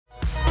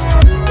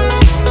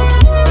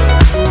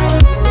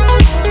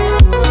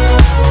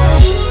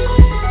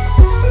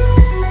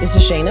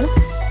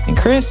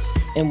Chris.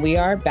 And we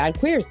are Bad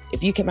Queers.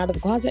 If you came out of the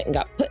closet and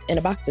got put in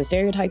a box of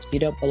stereotypes you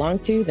don't belong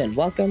to, then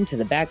welcome to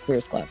the Bad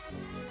Queers Club.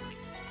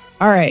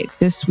 All right.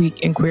 This week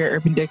in Queer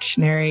Urban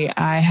Dictionary,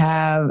 I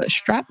have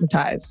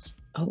strapmatized.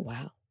 Oh,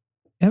 wow.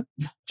 Yep.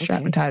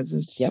 Strapmatized.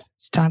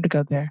 It's time to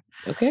go there.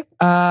 Okay.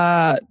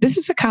 This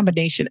is a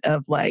combination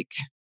of like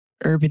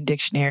Urban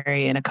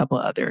Dictionary and a couple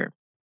of other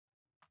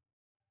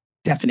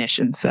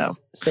definitions. So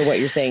what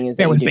you're saying is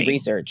that you did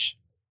research.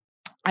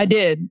 I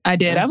did. I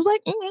was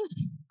like,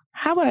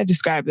 how would I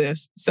describe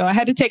this? So I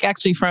had to take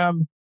actually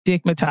from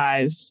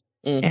Dickmatized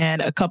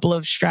and a couple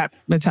of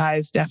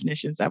strapmatized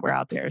definitions that were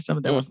out there. Some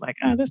of them were like,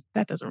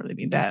 that doesn't really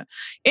mean that.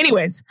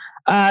 Anyways,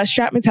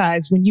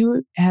 strapmatized, when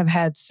you have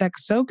had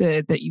sex so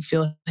good that you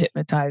feel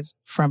hypnotized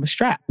from a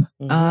strap.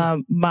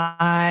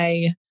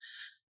 My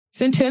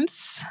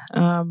sentence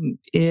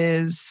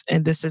is,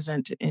 and this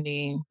isn't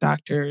any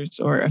doctors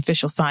or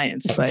official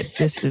science, but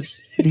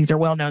these are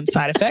well-known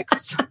side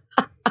effects.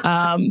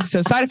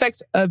 So side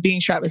effects of being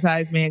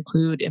strapmatized may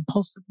include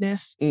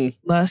impulsiveness,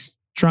 lust,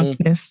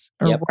 drunkenness,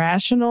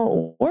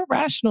 irrational or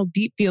rational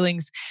deep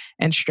feelings,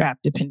 and strap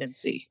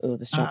dependency. Oh,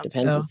 the strap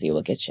dependency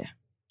will get you.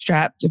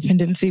 Strap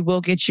dependency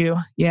will get you.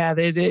 Yeah,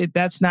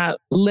 that's not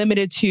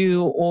limited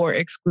to or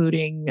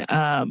excluding,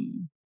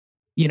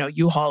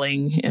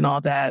 U-hauling and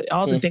all that.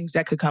 All the things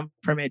that could come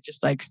from it,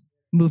 just like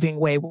moving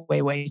way,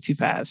 way, way too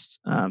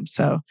fast.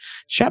 So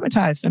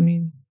strapmatized, I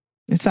mean,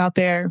 it's out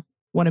there.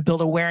 Want to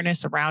build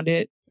awareness around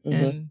it.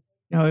 And,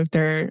 if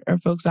there are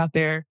folks out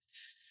there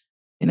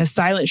in a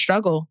silent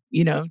struggle,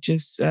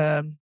 just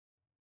want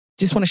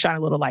to shine a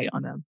little light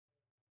on them.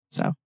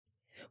 So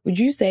would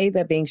you say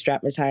that being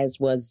strapmatized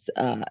was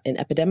an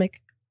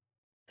epidemic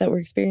that we're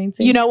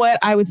experiencing? You know what?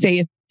 I would say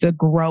it's a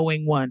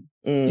growing one.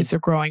 It's a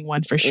growing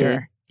one for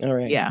sure. All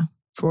right. Yeah,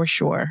 for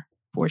sure.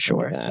 For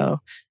sure. So,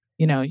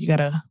 you got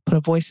to put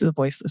a voice to the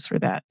voiceless for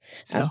that.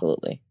 So.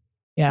 Absolutely.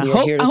 Yeah.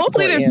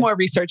 Hopefully there's more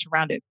research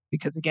around it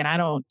because again, I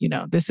don't,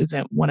 this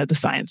isn't one of the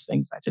science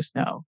things I just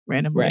know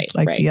randomly,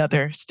 the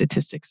other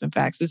statistics and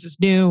facts. This is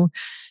new.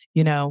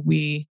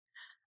 We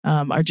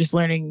are just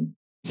learning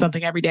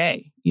something every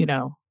day,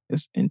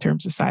 in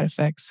terms of side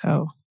effects.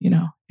 So,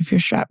 if you're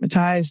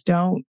strapmatized,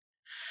 don't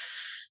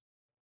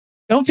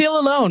feel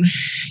alone.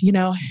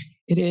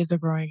 It is a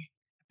growing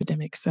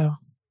epidemic. So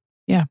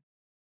yeah,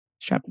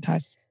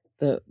 strapmatized.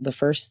 The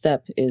first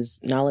step is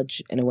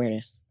knowledge and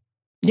awareness.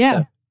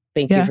 Yeah. So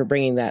thank you for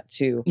bringing that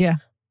to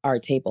our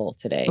table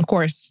today. Of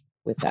course.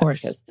 With that,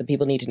 because the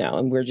people need to know,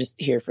 and we're just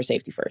here for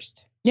safety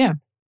first. Yeah,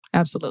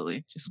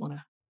 absolutely. Just want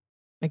to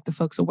make the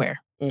folks aware.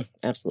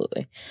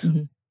 Absolutely.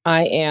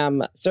 I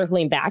am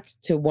circling back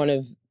to one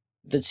of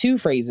the two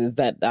phrases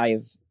that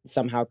I've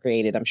somehow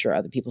created. I'm sure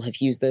other people have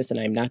used this, and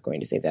I'm not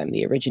going to say that I'm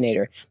the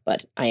originator,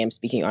 but I am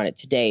speaking on it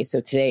today. So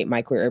today,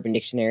 my Queer Urban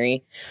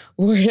Dictionary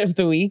word of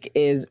the week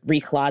is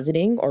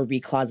recloseting or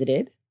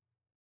recloseted.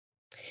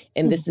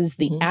 And this is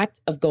the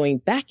act of going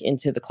back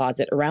into the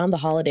closet around the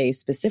holidays,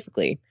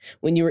 specifically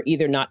when you are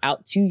either not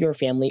out to your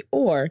family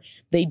or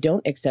they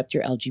don't accept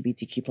your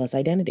LGBTQ plus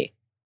identity.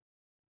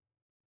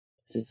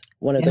 This is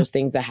one of those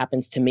things that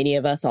happens to many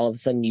of us. All of a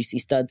sudden, you see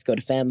studs go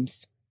to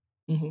femmes.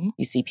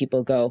 You see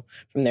people go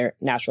from their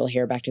natural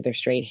hair back to their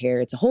straight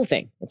hair. It's a whole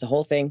thing.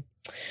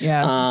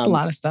 Yeah, it's a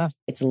lot of stuff.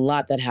 It's a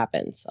lot that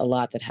happens.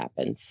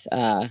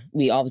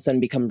 We all of a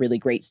sudden become really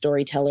great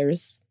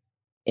storytellers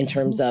in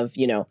terms of,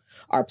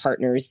 our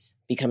partners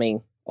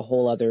becoming a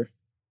whole other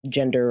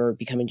gender or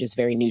becoming just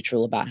very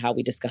neutral about how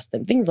we discuss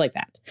them, things like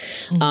that.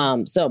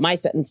 So my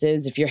sentence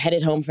is, if you're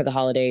headed home for the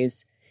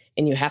holidays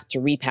and you have to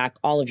repack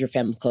all of your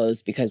femme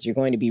clothes because you're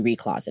going to be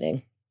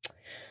recloseting,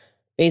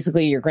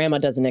 basically your grandma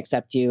doesn't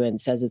accept you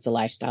and says it's a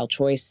lifestyle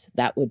choice,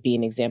 that would be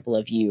an example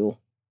of you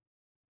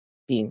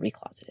being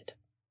recloseted.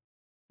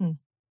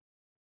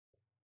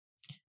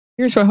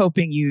 Here's for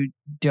hoping you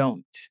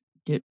don't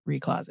get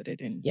recloseted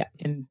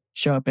and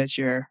show up as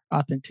your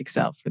authentic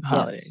self for the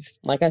holidays.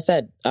 Like I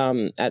said,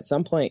 at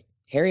some point,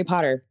 Harry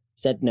Potter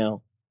said,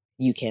 no,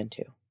 you can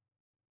too.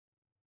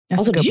 That's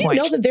also, a good did you point.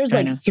 know that there's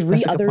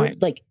three other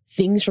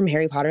things from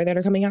Harry Potter that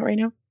are coming out right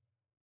now?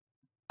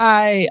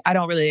 I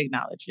don't really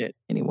acknowledge it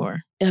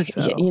anymore. Okay,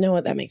 so, you know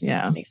what? That makes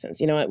sense. That makes sense.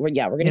 You know what? We're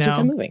going to keep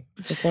them moving.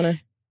 Just want to...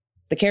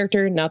 The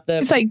character, not the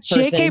It's like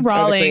J.K.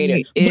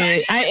 Rowling.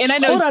 I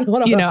know,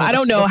 hold on, I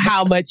don't know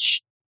how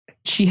much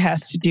she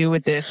has to do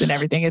with this and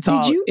everything. It's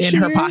all in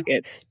her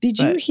pockets. Did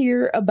you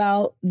hear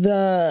about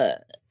the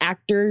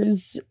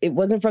actors? It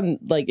wasn't from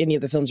any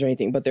of the films or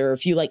anything, but there are a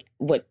few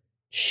what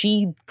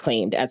she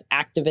claimed as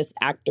activist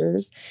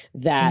actors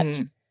that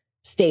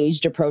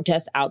staged a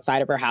protest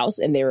outside of her house,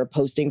 and they were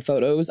posting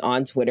photos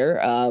on Twitter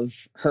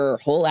of her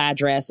whole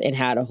address and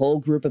had a whole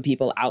group of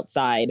people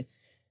outside.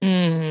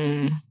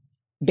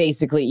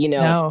 Basically,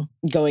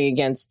 going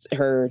against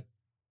her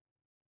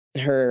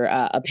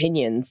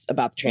opinions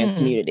about the trans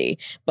community.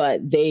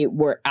 But they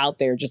were out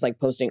there just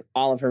posting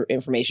all of her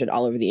information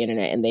all over the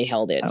internet, and they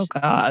held it. Oh,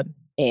 God.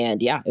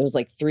 And it was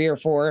 3 or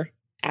 4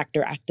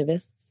 actor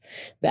activists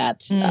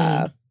that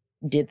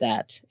did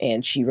that.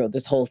 And she wrote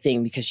this whole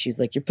thing because she was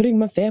like, you're putting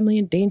my family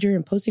in danger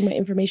and posting my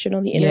information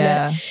on the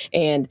internet.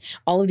 And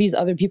all of these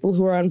other people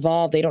who are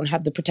involved, they don't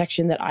have the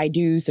protection that I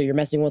do. So you're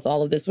messing with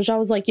all of this, which I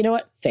was like, you know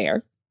what?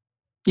 Fair.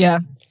 Yeah.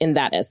 In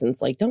that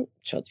essence, like, don't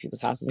show up to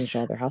people's houses and show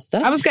all their house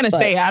stuff. I was going to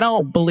say, I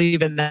don't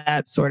believe in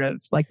that sort of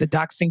like the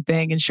doxing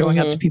thing and showing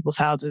up to people's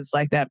houses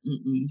like that.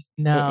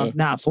 No,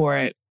 not for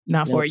it.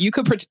 Not for it. You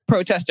could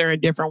protest her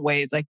in different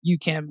ways. Like you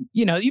can,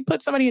 you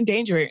put somebody in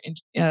danger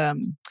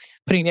in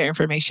putting their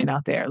information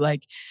out there.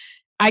 Like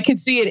I could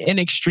see it in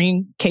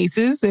extreme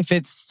cases. If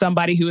it's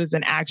somebody who is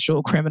an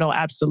actual criminal,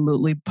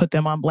 absolutely put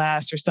them on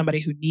blast, or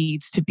somebody who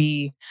needs to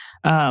be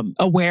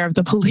aware of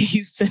the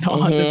police and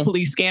on the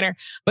police scanner.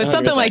 But 100%.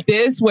 Something like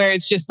this, where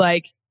it's just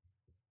like,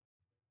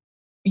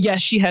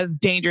 yes, she has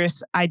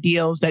dangerous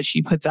ideals that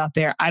she puts out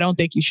there. I don't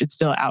think you should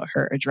still out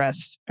her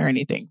address or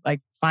anything.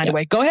 Like find a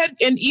way. Go ahead.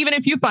 And even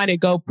if you find it,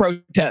 go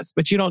protest,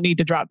 but you don't need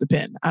to drop the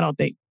pin. I don't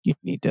think you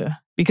need to,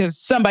 because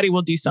somebody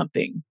will do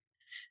something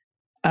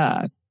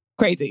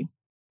crazy.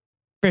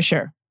 For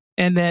sure.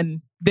 And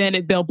then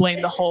they'll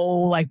blame the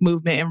whole like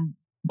movement and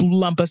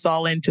lump us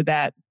all into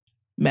that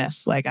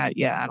mess. Like, I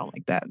don't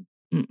like that.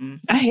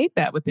 I hate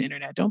that with the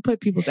internet. Don't put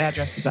people's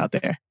addresses out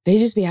there. They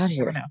just be out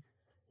here.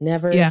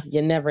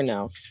 You never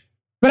know.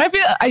 But I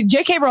feel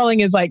J.K.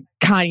 Rowling is like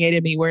Kanye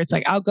to me, where it's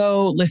like, I'll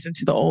go listen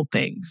to the old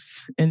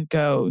things and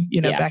go,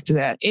 back to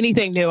that.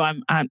 Anything new,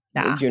 I'm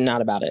nah. You're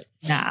not about it.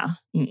 Nah.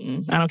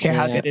 I don't care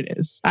how good it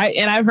is.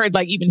 I've heard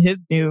like even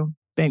his new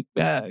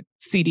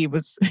CD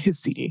was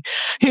his new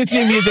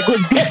music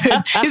was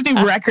good. His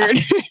new record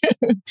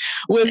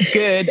was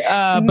good.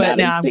 But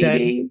now I'm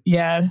done.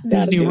 Yeah,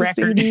 his new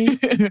record.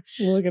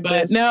 Look at but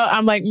this. No,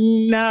 I'm like,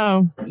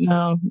 no,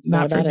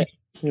 not for me.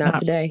 Not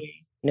today.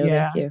 No,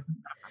 thank you.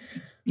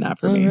 Not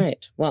for me. All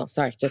right. Well,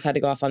 sorry. Just had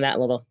to go off on that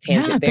little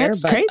tangent there.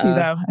 That's crazy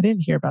though. I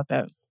didn't hear about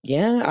that.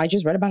 Yeah, I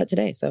just read about it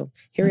today. So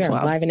here we are,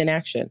 live and in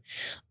action.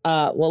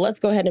 Well, let's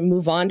go ahead and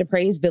move on to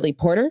praise Billy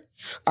Porter.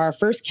 Our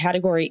first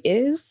category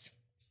is...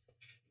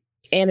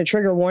 And a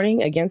trigger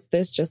warning against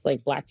this, just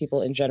like Black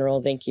people in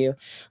general. Thank you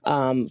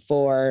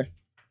for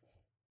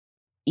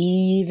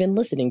even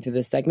listening to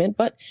this segment.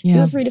 But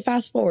feel free to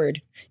fast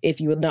forward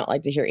if you would not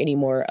like to hear any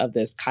more of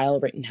this Kyle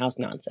Rittenhouse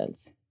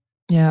nonsense.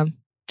 Yeah.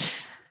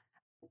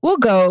 We'll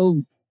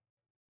go,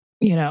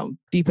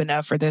 deep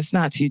enough for this,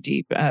 not too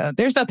deep.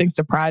 There's nothing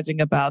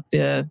surprising about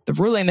the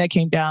ruling that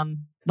came down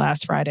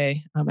last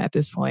Friday at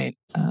this point.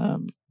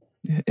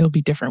 It'll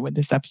be different when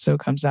this episode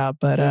comes out.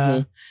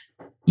 But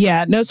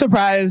no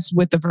surprise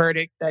with the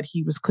verdict that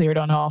he was cleared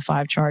on all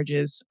 5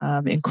 charges,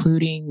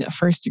 including a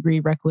first-degree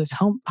reckless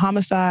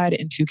homicide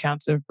and 2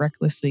 counts of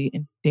recklessly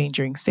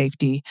endangering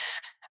safety.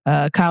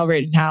 Kyle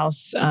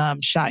Rittenhouse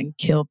shot and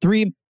killed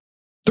three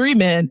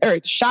men,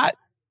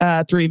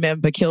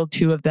 but killed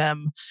 2 of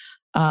them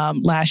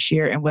last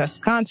year in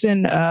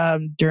Wisconsin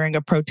during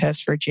a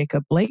protest for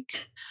Jacob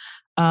Blake.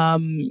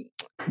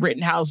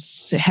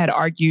 Rittenhouse had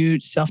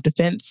argued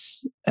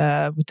self-defense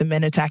with the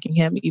men attacking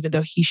him, even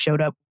though he showed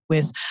up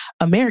with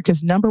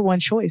America's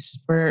 #1 choice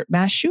for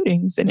mass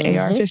shootings, an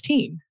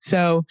AR-15.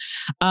 So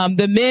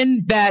the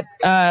men that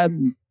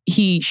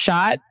he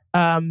shot,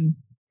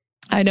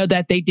 I know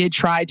that they did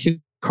try to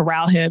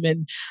corral him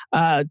and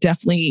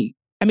definitely,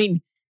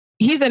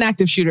 he's an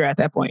active shooter at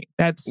that point.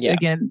 That's,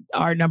 again,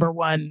 our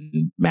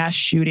 #1 mass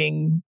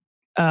shooting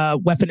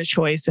weapon of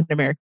choice in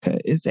America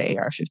is the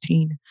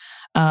AR-15.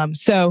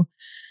 So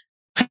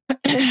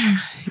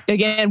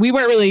again, we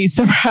weren't really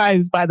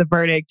surprised by the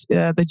verdict.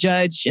 The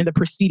judge and the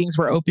proceedings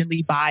were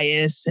openly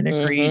biased and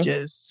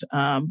egregious.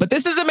 But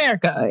this is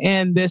America,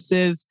 and this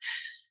is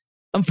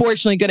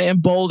unfortunately going to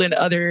embolden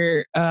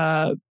other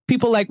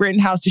people like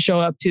Rittenhouse to show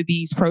up to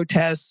these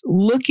protests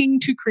looking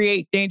to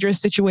create dangerous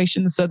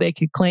situations so they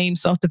could claim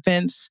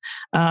self-defense.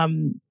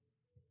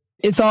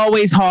 It's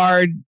always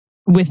hard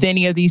with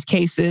any of these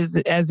cases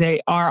as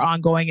they are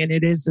ongoing, and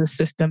it is the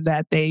system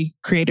that they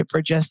created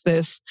for just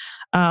this.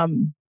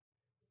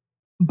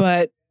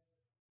 But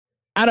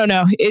I don't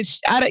know.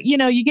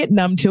 You get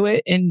numb to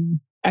it, and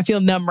I feel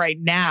numb right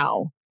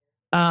now.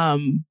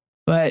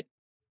 But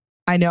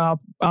I know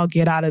I'll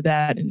get out of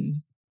that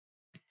and,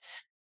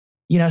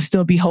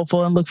 still be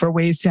hopeful and look for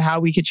ways to how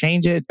we could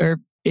change it, or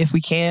if we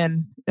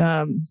can.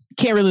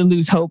 Can't really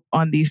lose hope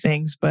on these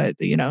things, but,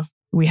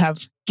 we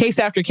have case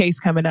after case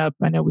coming up.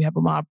 I know we have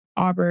Ahmaud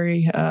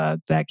Arbery.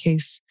 That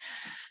case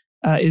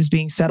is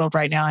being settled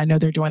right now. I know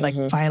they're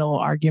doing final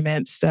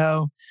arguments.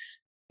 So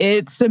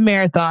it's a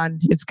marathon.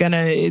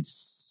 It's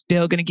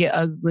still gonna get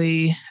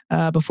ugly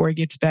before it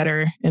gets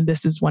better. And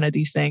this is one of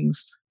these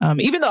things.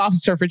 Even the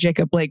officer for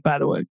Jacob Blake, by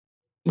the way,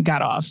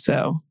 got off.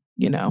 So,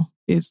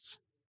 it's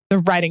the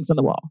writings on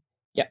the wall.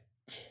 Yeah,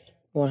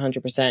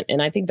 100%.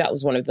 And I think that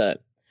was one of the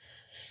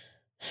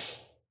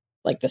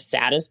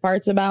saddest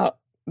parts about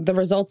the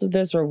results of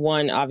this. Were,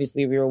 one,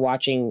 obviously we were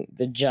watching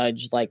the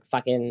judge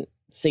fucking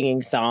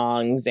singing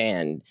songs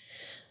and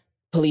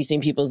policing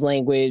people's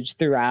language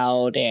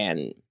throughout,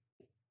 and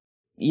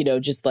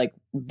just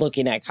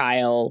looking at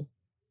Kyle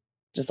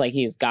just like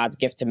he's God's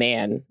gift to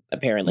man,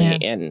 apparently. Yeah.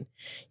 And,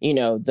 you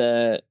know,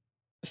 the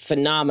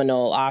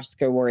phenomenal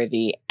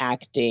Oscar-worthy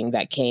acting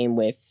that came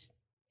with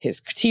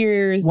his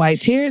tears.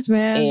 White tears,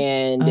 man.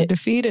 And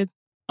undefeated.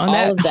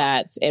 All of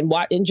that. And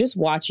just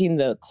watching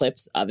the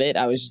clips of it,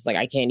 I was just like,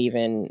 I can't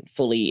even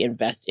fully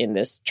invest in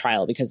this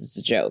trial because it's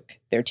a joke.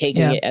 They're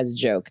taking it as a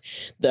joke.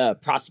 The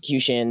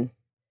prosecution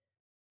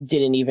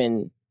didn't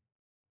even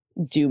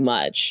do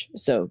much.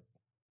 So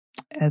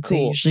as cool.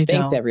 they usually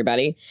Thanks, don't.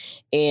 everybody.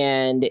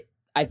 And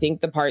I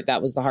think the part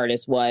that was the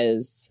hardest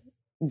was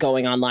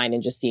going online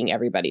and just seeing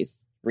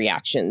everybody's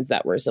reactions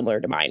that were similar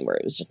to mine, where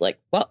it was just like,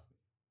 well,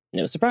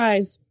 no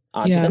surprise.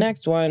 On to the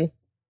next one.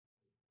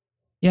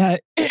 Yeah,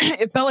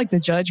 it felt like the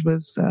judge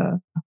was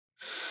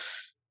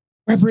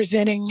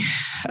representing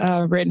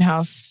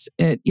Rittenhouse.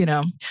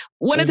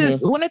 One of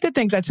the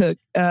things I took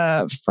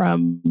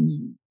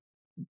from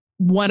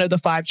one of the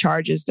 5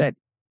 charges that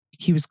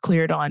he was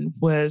cleared on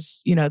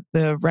was,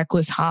 the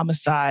reckless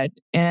homicide.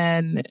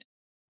 And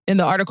in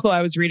the article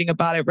I was reading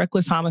about it,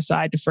 reckless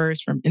homicide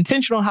differs from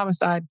intentional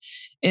homicide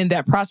in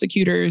that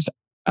prosecutors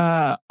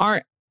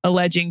aren't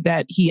alleging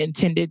that he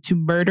intended to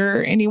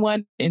murder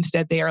anyone.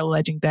 Instead, they are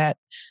alleging that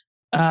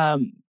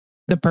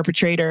the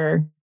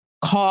perpetrator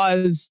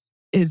caused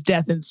his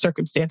death in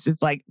circumstances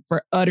like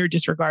for utter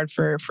disregard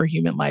for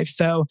human life.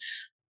 So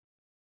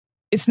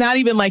it's not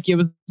even like it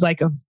was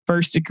like a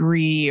first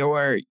degree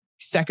or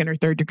second or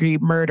third degree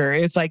murder.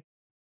 It's like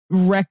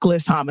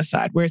reckless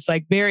homicide, where it's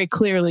like very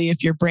clearly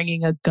if you're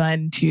bringing a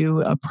gun to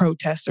a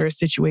protest or a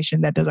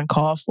situation that doesn't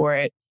call for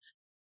it,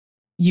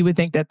 you would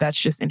think that that's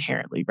just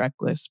inherently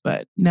reckless.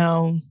 But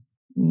no,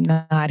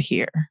 not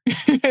here.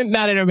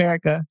 Not in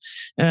America.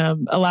 A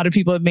lot of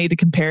people have made the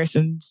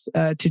comparisons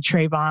to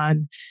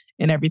Trayvon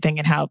and everything,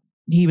 and how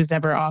he was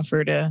never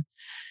offered a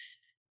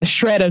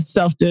shred of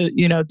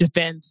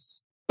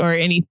defense or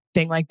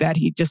anything like that.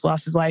 He just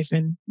lost his life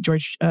and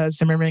George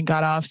Zimmerman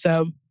got off.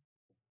 So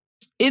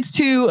it's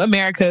to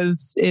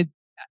America's. It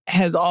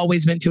has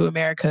always been to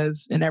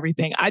America's and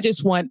everything. I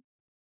just want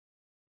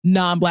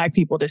non-Black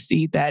people to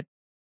see that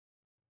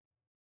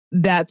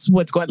that's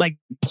what's going, like,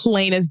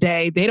 plain as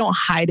day. They don't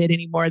hide it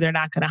anymore. They're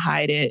not going to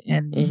hide it.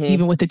 And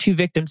even with the 2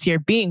 victims here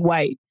being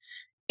white,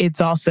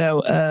 it's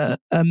also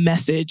a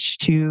message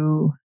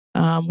to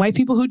white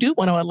people who do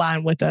want to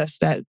align with us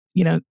that,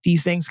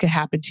 these things can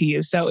happen to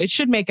you. So it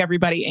should make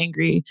everybody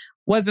angry.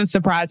 Wasn't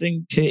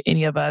surprising to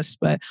any of us,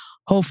 but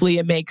hopefully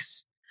it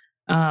makes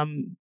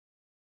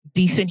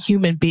decent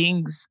human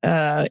beings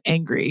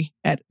angry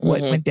at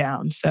what went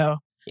down. So,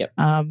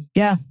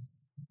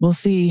 we'll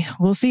see.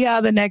 We'll see how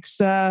the next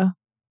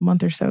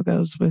month or so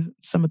goes with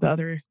some of the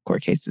other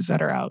court cases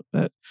that are out.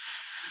 But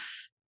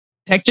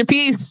protect your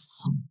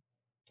peace.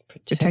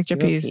 Protect your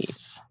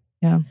peace.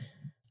 Yeah.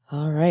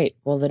 All right.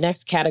 Well, the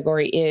next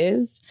category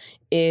is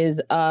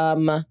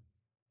Hello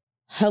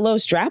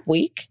Strap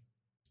Week.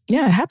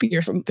 Yeah,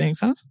 happier things,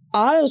 huh?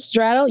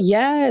 Autostraddle,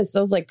 yes. I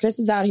was like, Chris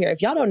is out here.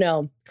 If y'all don't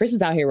know, Chris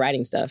is out here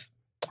writing stuff.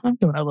 I'm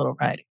doing a little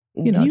writing.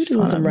 You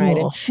doing some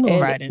writing.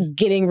 Little writing.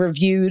 Getting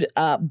reviewed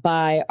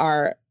by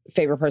our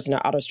favorite person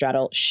at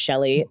Autostraddle,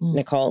 Shelly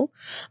Nicole.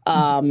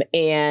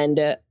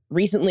 And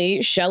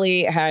recently,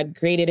 Shelly had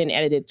created and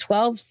edited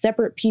 12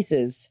 separate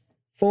pieces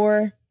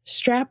for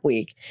Strap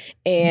Week.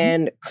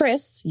 And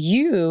Chris,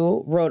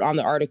 you wrote on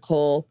the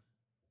article,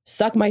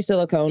 Suck My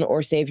Silicone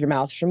or Save Your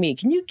Mouth for Me.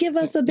 Can you give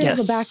us a bit of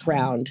a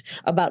background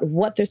about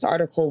what this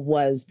article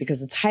was? Because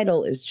the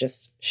title is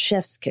just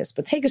chef's kiss.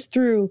 But take us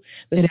through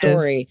the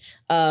story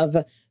of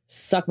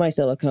Suck My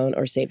Silicone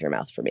or Save Your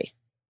Mouth for Me.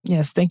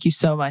 Yes, thank you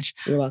so much.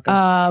 You're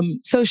welcome.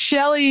 So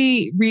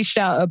Shelly reached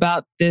out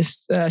about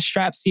this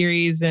strap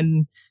series,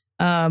 and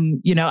I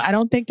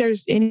don't think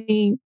there's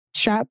any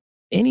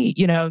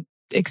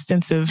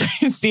extensive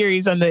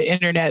series on the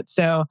internet.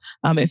 So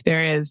if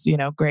there is,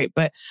 great.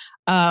 But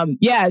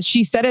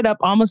she set it up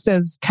almost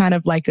as kind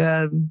of like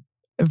a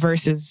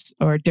versus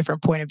or a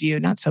different point of view.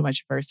 Not so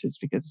much versus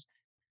because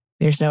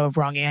there's no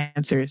wrong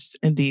answers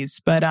in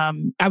these. But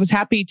I was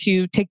happy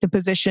to take the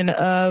position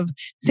of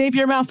save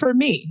your mouth for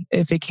me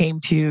if it came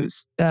to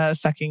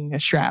sucking a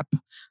strap.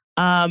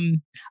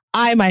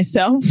 I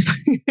myself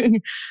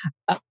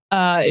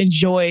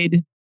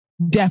enjoyed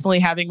definitely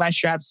having my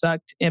strap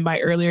sucked in my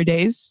earlier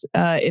days.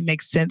 It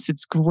makes sense.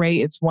 It's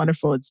great. It's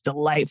wonderful. It's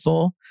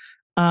delightful.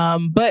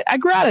 But I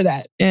grew out of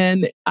that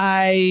and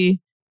I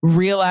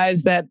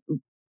realized that,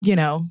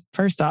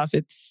 first off,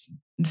 it's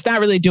not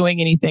really doing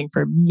anything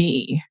for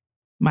me,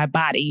 my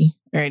body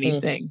or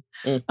anything.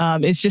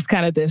 It's just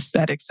kind of the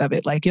aesthetics of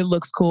it. Like, it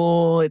looks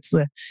cool. It's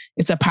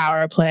a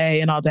power play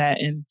and all that.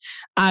 And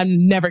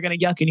I'm never going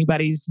to yuck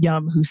anybody's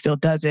yum who still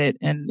does it.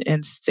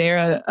 And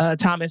Sarah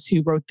Thomas,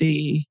 who wrote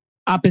the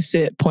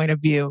opposite point of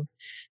view,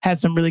 had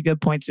some really good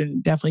points,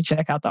 and definitely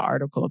check out the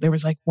article. There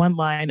was like one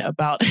line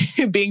about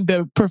being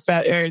the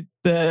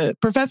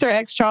Professor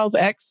X, Charles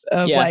X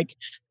of like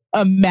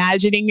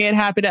imagining it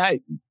happen.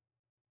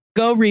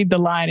 Go read the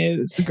line.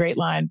 It's a great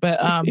line, but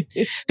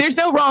there's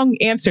no wrong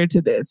answer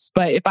to this.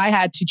 But if I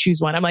had to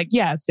choose one, I'm like,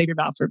 yeah, save your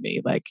mouth for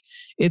me. Like,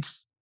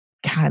 it's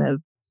kind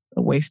of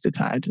a waste of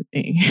time to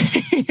me.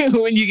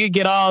 When you could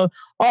get all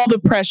the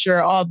pressure,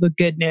 all the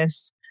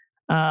goodness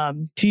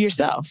to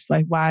yourself.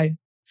 Like why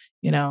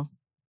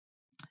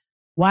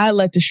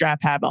let the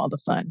strap have all the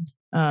fun?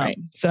 Right.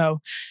 So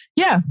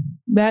yeah,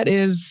 that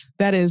is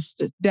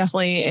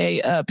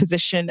definitely a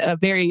position, a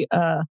very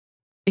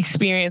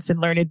experienced and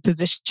learned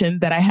position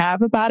that I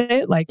have about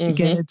it. Like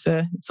again, it's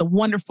a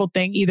wonderful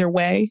thing either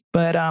way.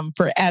 But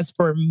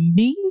for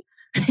me,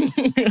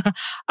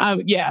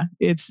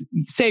 it's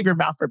save your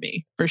mouth for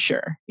me for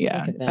sure.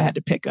 Yeah, if I had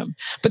to pick them.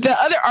 But the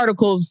other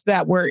articles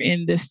that were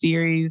in this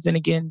series, and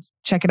again,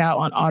 check it out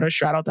on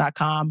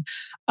autostraddle.com.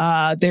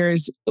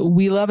 There's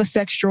We Love a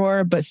Sex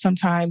Drawer, but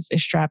sometimes a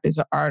strap is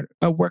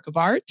a work of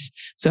art.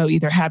 So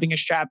either having a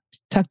strap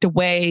tucked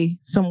away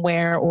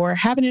somewhere or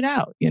having it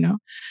out,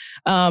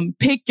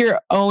 Pick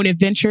Your Own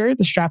Adventure,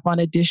 the strap-on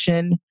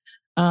edition.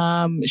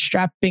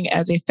 Strapping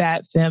as a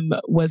Fat Femme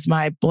was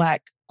my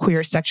Black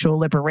queer sexual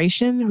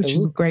liberation, which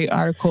is a great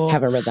article.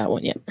 Haven't read that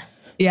one yet.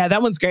 Yeah,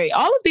 that one's great.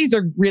 All of these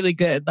are really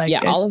good.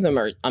 All of them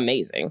are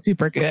amazing.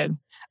 Super good.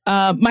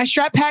 My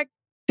strap pack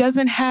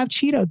doesn't have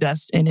Cheeto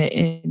dust in it,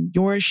 and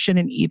yours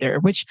shouldn't either,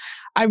 which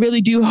I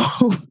really do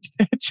hope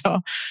that y'all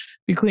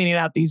be cleaning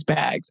out these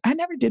bags. I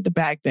never did the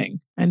bag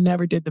thing. I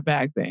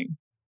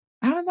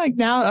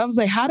was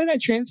like, how did I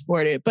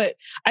transport it? But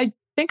I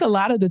think a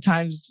lot of the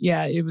times,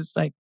 it was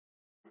like,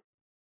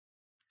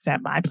 is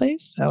that my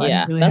place? So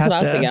yeah, that's what I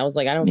was thinking. I was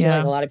like, I don't feel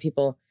like a lot of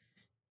people,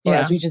 or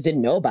else we just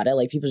didn't know about it.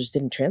 Like people just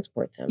didn't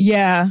transport them.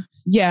 Yeah.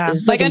 Yeah. Is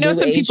this like I know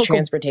some people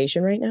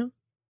transportation right now.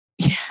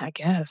 Yeah, I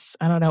guess.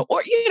 I don't know.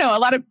 Or,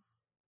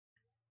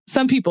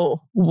 some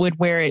people would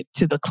wear it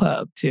to the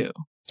club too.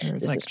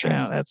 It's like,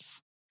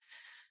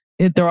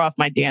 it throw off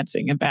my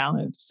dancing and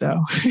balance.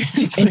 So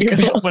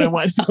what it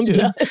was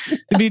to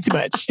be too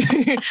much.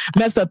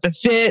 Mess up the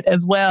fit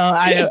as well.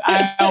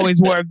 I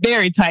always wore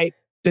very tight,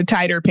 the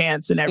tighter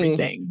pants and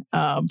everything,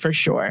 for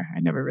sure. I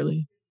never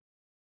really,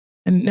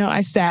 and no,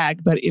 I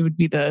sag, but it would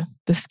be the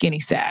skinny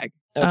sag.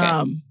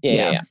 Okay.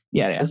 Yeah.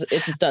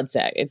 It's a stud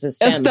sag. It's a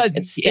stem.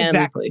 It's stem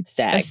exactly.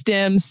 Sag. A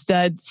stem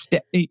stud.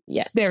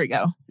 Yes. There we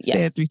go. Yes.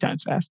 Say it 3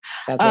 times fast.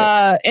 That's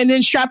it. And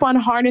then strap-on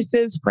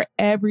harnesses for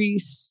every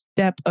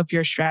step of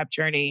your strap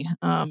journey.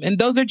 And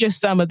those are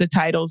just some of the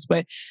titles.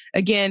 But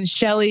again,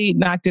 Shelly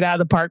knocked it out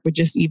of the park with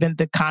just even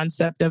the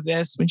concept of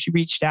this when she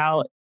reached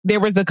out. There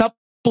was a couple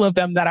of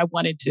them that I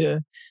wanted to,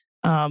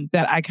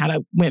 that I kind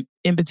of went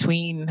in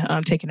between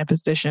taking a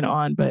position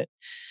on. But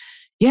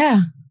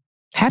yeah.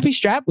 Happy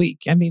Strap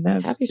Week. I mean,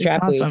 that's Happy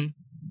Strap awesome.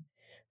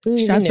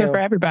 Week. Straps are for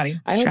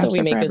everybody. I hope that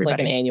we make this like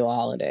an annual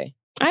holiday.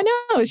 I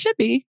know, it should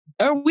be.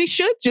 Or we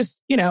should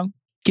just,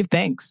 give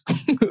thanks.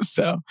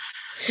 So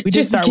we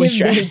just start with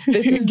straps.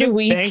 This is the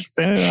week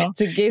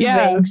to give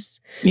thanks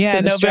to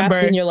the November.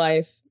 straps in your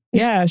life.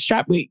 Yeah,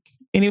 Strap Week.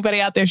 Anybody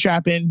out there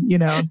strapping,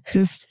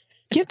 just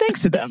give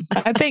thanks to them.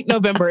 I think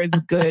November is a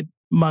good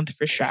month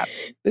for strap.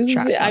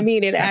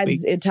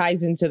 It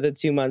ties into the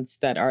 2 months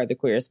that are the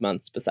queerest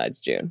months besides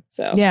June.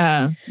 So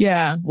yeah.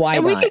 Why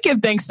and not? we could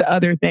give thanks to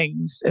other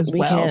things as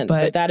well. Can,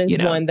 but that is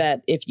one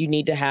that if you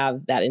need to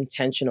have that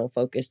intentional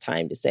focus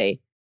time to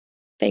say,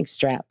 thanks,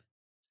 strap.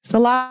 It's a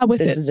lot with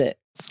This is it.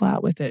 It's a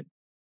lot with it.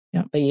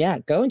 Yeah. But yeah,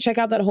 go and check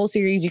out that whole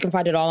series. You can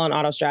find it all on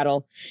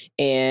Autostraddle.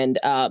 And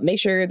make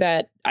sure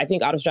that I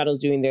think Autostraddle is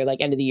doing their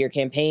end of the year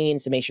campaign.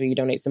 So make sure you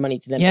donate some money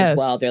to them as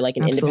well. They're like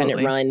an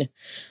independent run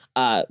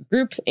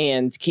group,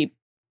 and to keep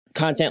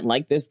content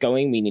like this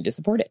going, we need to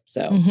support it.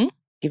 So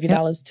give your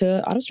dollars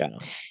to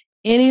Autostraddle.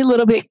 Any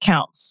little bit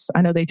counts.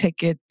 I know they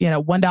take it,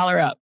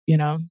 $1 up,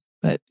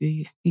 but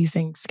these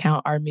things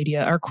count.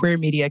 Our queer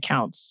media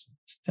counts.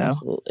 So.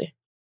 Absolutely.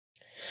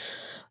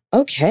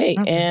 Okay.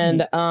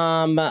 And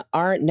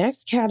our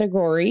next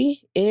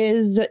category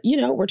is,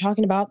 we're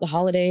talking about the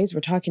holidays. We're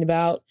talking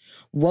about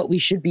what we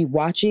should be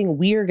watching.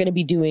 We are going to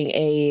be doing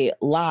a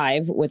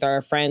live with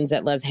our friends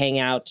at Les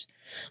Hangout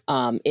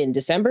in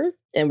December.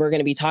 And we're going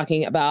to be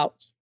talking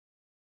about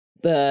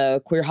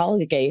the queer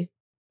holiday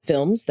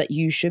films that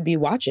you should be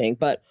watching,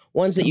 but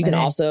ones that you can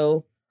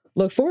also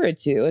look forward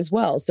to as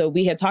well. So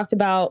we had talked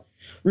about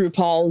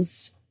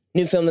RuPaul's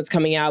new film that's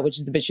coming out, which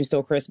is The Bitch Who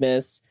Stole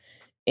Christmas.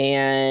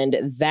 And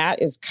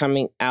that is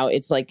coming out.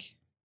 It's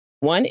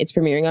it's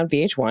premiering on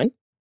VH1.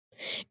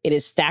 It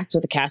is stacked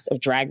with a cast of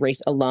Drag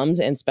Race alums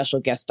and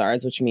special guest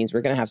stars, which means we're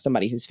going to have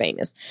somebody who's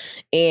famous.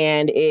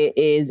 And it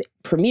is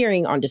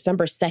premiering on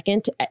December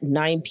 2nd at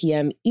 9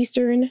 p.m.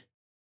 Eastern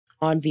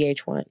on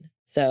VH1.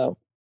 So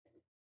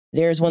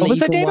there's one that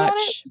you can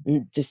watch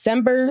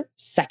December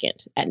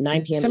 2nd at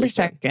 9 p.m. December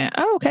Eastern. 2nd.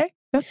 Oh, okay.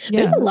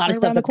 There's a lot of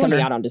stuff that's coming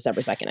out on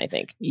December 2nd, I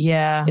think.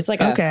 Yeah. It's like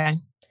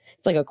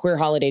it's like a queer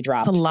holiday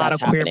drop. It's a lot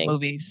of queer happening.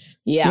 Movies.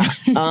 Yeah.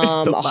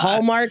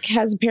 Hallmark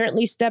has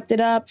apparently stepped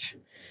it up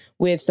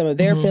with some of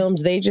their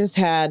films. They just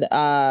had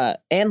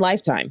and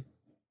Lifetime.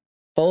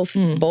 Both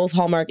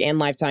Hallmark and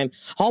Lifetime.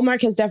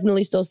 Hallmark has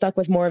definitely still stuck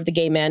with more of the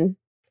gay men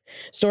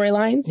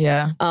storylines.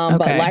 Yeah.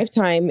 But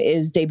Lifetime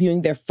is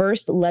debuting their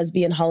first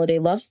lesbian holiday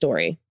love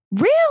story.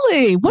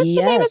 Really? What's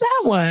the name of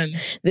that one?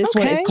 This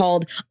one is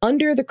called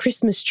Under the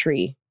Christmas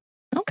Tree.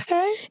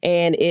 Okay.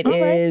 And it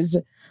is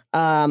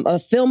a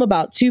film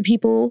about two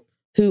people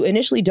who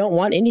initially don't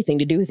want anything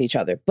to do with each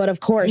other. But of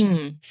course,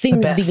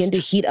 things begin to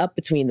heat up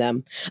between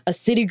them. A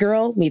city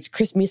girl meets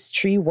Christmas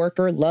tree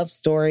worker love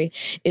story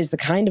is the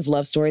kind of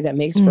love story that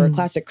makes for a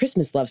classic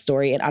Christmas love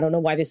story. And I don't know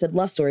why they said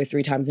love story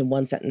 3 times in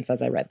one sentence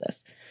as I read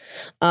this.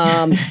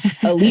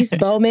 Elise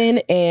Bowman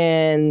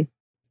and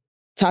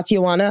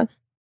Tatiana,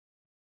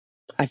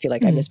 I feel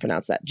like I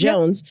mispronounced that,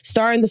 Jones,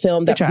 star in the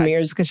film that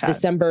premieres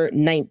December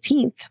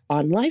 19th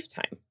on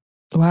Lifetime.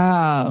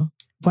 Wow.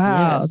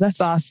 Yes.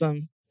 That's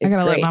awesome. I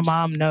gotta let my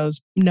mom know.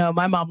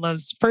 My mom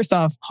loves, first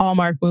off,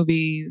 Hallmark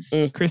movies,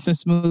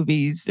 Christmas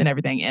movies, and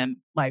everything, and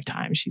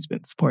Lifetime. She's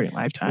been supporting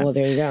Lifetime. Well,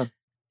 there you go.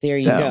 There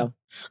you go.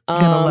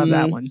 Gonna love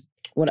that one.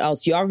 What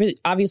else? You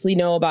obviously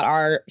know about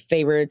our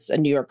favorites, A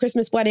New York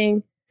Christmas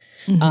Wedding.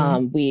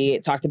 We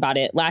talked about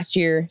it last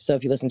year. So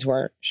if you listen to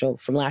our show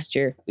from last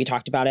year, we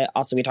talked about it.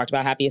 Also, we talked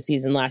about Happiest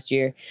Season last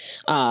year.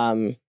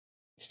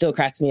 Still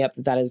cracks me up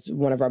that is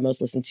one of our most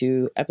listened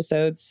to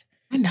episodes.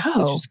 I know.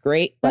 Which is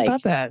great. Like, I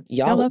love that.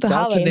 Y'all love the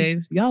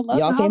holidays. Y'all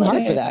came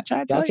hard for that.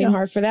 Y'all came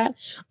hard for that.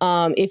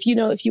 If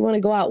you want to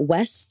go out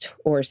west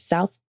or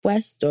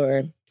southwest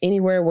or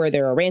anywhere where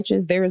there are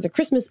ranches, there is a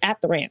Christmas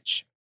at the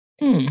Ranch.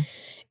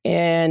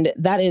 And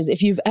that is,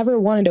 if you've ever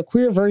wanted a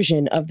queer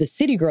version of the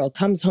city girl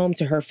comes home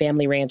to her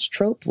family ranch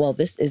trope, well,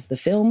 this is the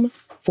film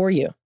for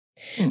you.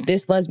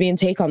 This lesbian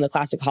take on the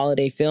classic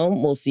holiday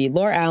film will see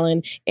Laura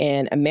Allen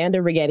and Amanda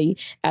Rigetti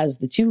as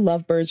the two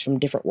lovebirds from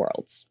different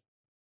worlds.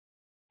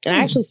 And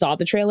I actually saw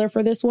the trailer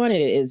for this one.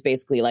 And it is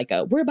basically like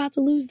we're about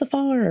to lose the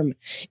farm.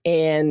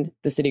 And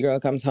the city girl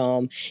comes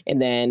home.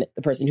 And then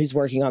the person who's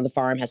working on the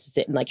farm has to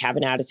sit and like have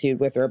an attitude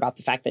with her about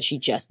the fact that she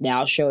just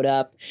now showed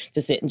up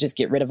to sit and just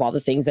get rid of all the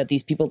things that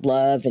these people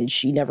love. And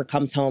she never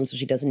comes home, so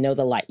she doesn't know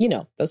the light. You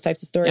know, those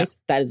types of stories.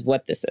 Yeah. That is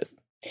what this is.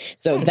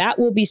 So that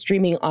will be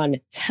streaming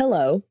on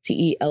Tello,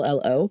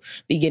 Tello,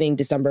 beginning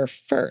December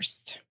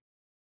 1st.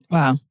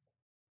 Wow.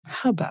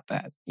 How about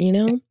that? You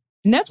know?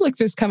 Netflix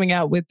is coming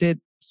out with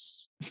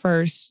its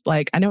first,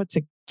 like, I know it's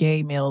a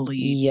gay male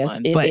lead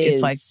one, but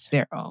it's like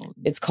their own.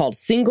 It's called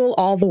Single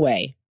All the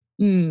Way.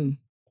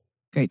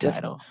 Great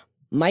title.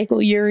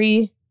 Michael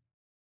Urie,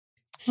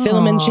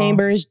 Philemon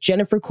Chambers,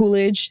 Jennifer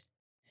Coolidge,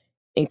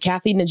 and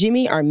Kathy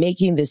Najimy are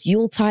making this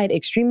Yuletide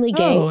extremely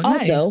gay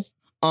also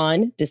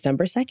on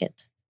December 2nd.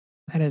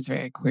 That is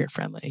very queer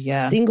friendly.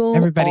 Yeah. Single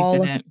Everybody's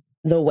in it.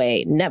 The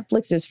Way,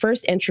 Netflix's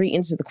first entry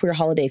into the queer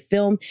holiday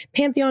film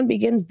pantheon,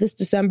 begins this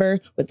December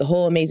with the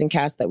whole amazing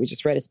cast that we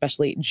just read,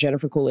 especially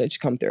Jennifer Coolidge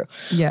come through.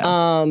 Yeah.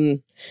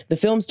 The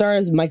film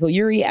stars Michael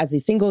Urie as a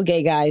single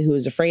gay guy who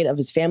is afraid of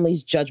his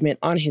family's judgment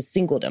on his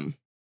singledom.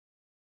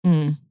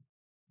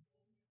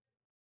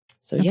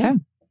 So yeah,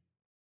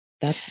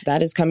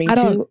 that is coming to I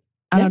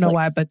don't know Netflix.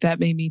 why, but that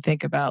made me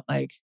think about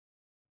like,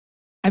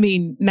 I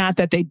mean, not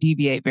that they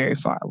deviate very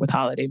far with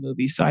holiday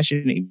movies, so I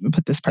shouldn't even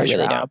put this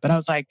pressure out. But I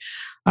was like,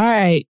 all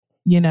right,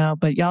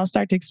 but y'all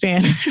start to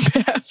expand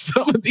past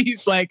some of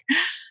these like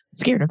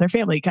scared of their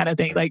family kind of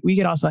thing. Like we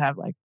could also have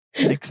like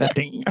an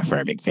accepting,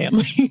 affirming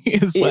family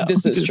as well.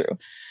 This is true.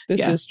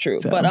 This is true.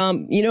 So. But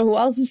you know who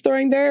else is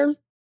throwing their hat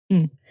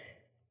in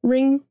the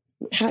ring?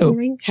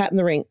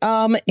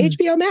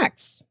 HBO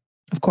Max.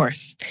 Of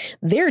course.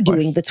 They're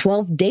doing the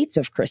 12 Dates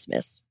of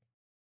Christmas.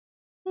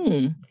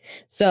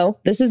 So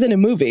this isn't a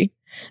movie.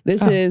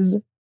 This is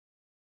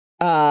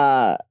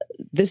a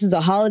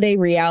holiday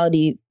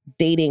reality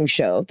dating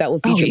show that will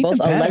feature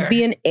both a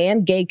lesbian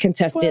and gay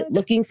contestant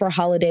looking for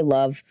holiday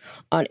love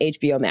on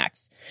HBO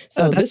Max.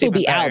 So this will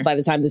be out by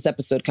the time this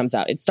episode comes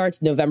out. It starts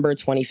November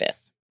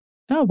 25th.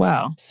 Oh,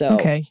 wow. So,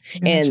 okay.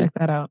 And check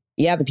that out.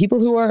 Yeah, the people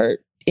who are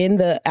in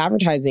the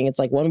advertising, it's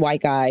like one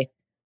white guy,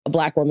 a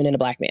black woman, and a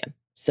black man.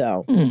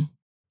 So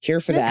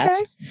here for that.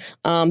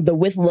 The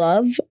With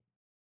Love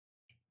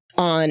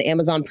on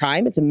Amazon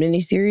Prime. It's a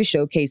miniseries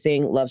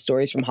showcasing love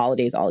stories from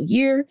holidays all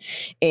year.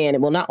 And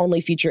it will not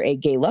only feature a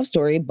gay love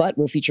story, but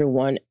will feature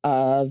one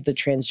of the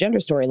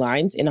transgender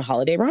storylines in a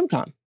holiday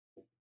rom-com.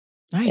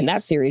 Nice. And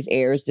that series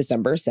airs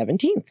December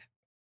 17th.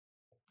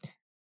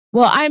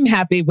 Well, I'm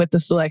happy with the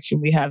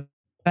selection we have.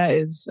 That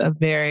is a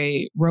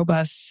very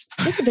robust.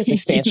 Look at this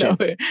expansion.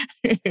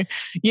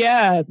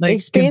 Yeah, like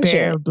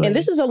expansion. And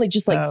this is only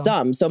just like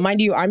some. So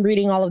mind you, I'm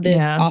reading all of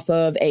this off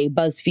of a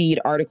BuzzFeed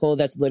article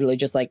that's literally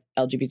just like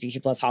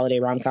LGBTQ plus holiday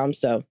rom-com.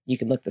 So you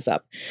can look this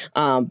up.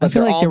 But I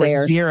feel like all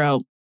there were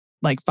zero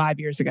like 5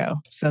 years ago.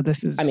 So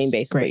this is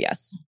basically great.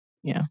 Yes.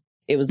 Yeah.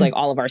 It was like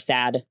all of our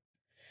sad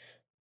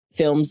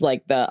films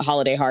like The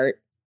Holiday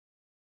Heart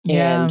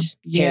and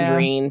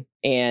Tangerine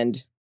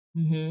and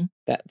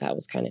that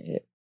was kind of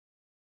it.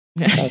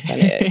 That was kind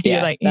of it.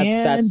 Yeah, like,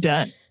 that's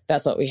done.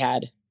 That's what we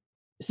had.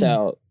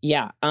 So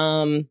yeah.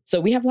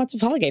 So we have lots of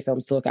holiday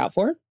films to look out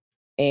for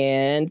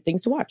and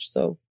things to watch.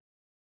 So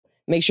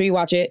make sure you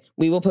watch it.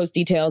 We will post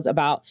details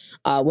about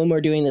when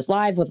we're doing this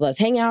live with Let's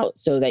Hangout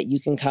so that you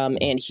can come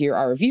and hear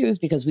our reviews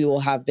because we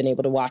will have been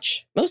able to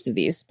watch most of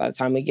these by the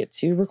time we get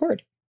to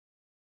record.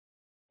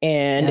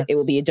 And it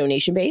will be a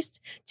donation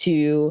based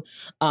to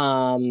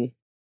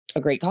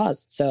a great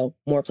cause. So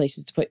more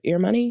places to put your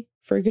money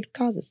for good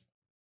causes.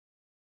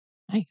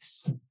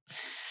 Nice.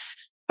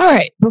 All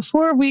right.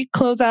 Before we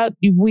close out,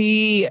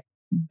 we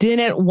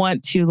didn't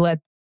want to let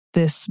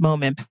this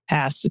moment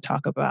pass to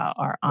talk about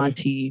our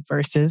auntie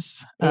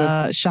versus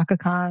Chaka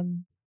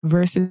Khan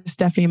versus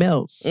Stephanie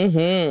Mills.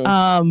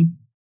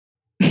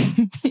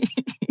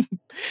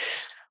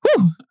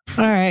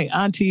 All right,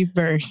 auntie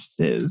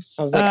versus.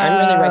 I was like,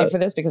 I'm really ready for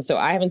this because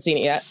I haven't seen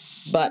it yet,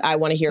 but I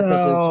want to hear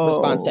Chris's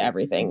response to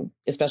everything,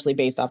 especially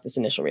based off this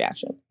initial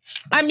reaction.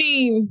 I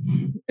mean,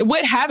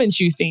 what haven't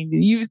you seen?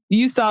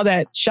 You saw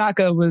that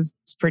Chaka was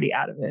pretty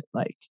out of it.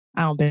 Like,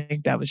 I don't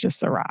think that was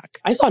just a rock.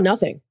 I saw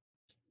nothing.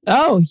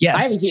 Oh yes,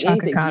 I haven't seen Chaka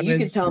anything. Khan So you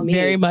can tell me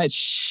very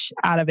much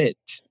out of it.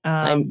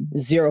 I'm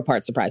 0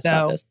 parts surprised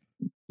about this.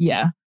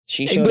 Yeah.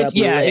 She showed up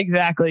lit.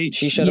 Exactly.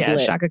 She showed up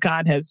lit. Chaka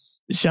Khan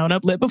has shown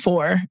up lit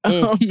before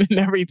and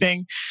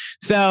everything.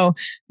 So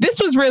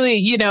this was really,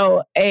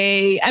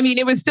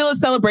 it was still a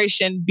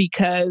celebration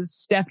because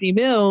Stephanie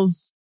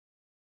Mills,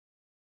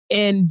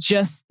 in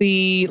just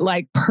the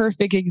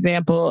perfect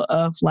example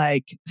of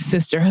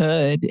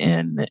sisterhood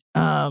and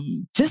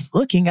just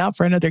looking out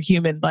for another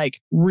human,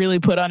 really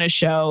put on a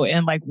show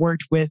and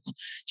worked with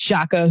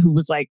Chaka, who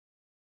was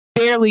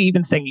barely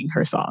even singing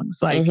her songs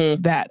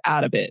that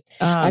out of it.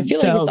 I feel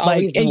like it's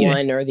always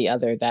one or the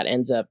other that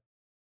ends up.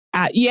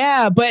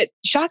 But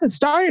Chaka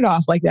started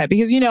off like that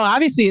because,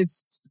 obviously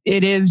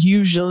it is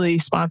usually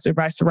sponsored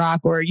by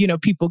Ciroc or,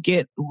 people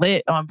get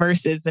lit on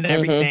verses and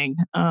everything.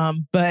 I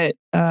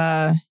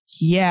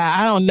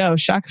don't know.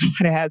 Chaka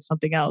might have had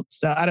something else.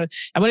 So I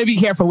want to be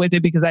careful with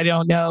it because I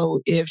don't know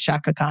if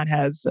Chaka Khan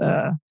has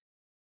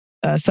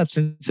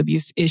substance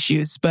abuse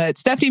issues, but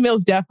Stephanie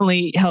Mills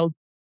definitely held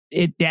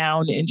it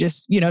down and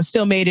just,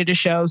 still made it a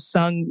show,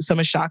 sung some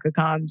of Chaka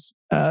Khan's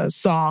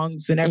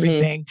songs and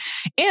everything.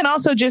 And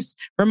also just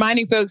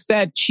reminding folks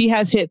that she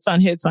has hits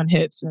on hits on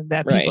hits and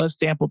that people have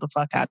sampled the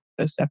fuck out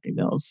of Stephanie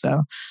Mills.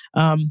 So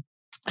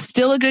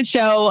still a good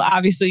show.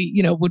 Obviously,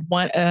 would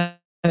want a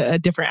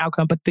different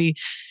outcome, but the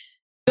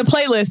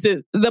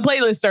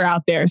playlists are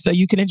out there, so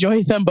you can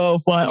enjoy them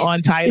both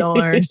on Tidal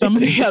or some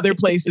of the other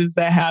places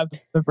that have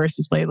the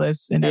versus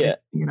playlists and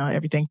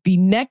everything. The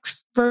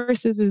next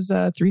verses is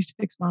 3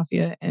 6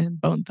 Mafia and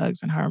Bone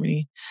Thugs and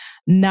Harmony.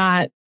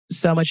 Not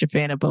so much a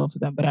fan of both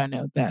of them, but I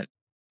know that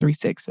 3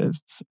 6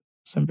 has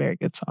some very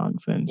good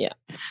songs, and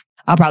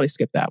I'll probably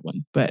skip that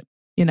one. But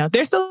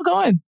they're still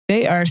going.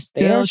 They are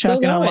still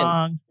chugging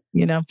along.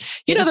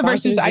 The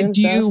verses I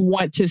do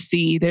want to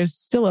see. There's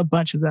still a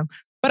bunch of them.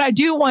 But I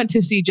do want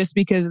to see, just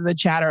because of the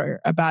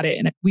chatter about it,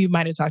 and we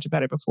might have talked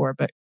about it before,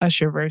 but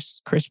Usher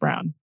versus Chris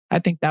Brown. I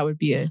think that would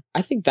be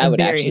I think that would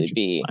actually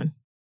be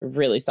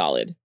really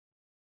solid.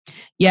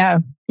 Yeah,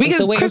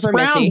 because Chris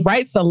Brown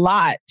writes a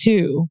lot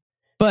too,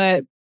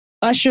 but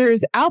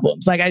Usher's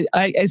albums, I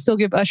still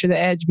give Usher the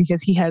edge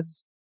because he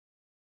has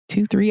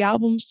 2-3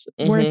 albums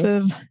worth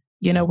of,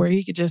 where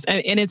he could just,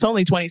 and it's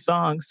only 20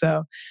 songs.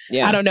 So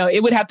I don't know.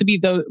 It would have to be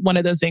one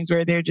of those things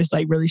where they're just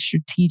really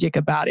strategic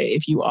about it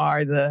if you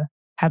have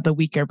the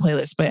weaker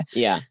playlist. But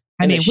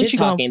I mean, shit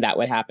talking that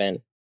would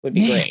happen would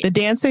be great. The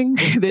dancing,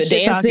 the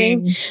shit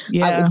talking,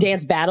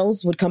 dance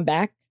battles would come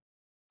back.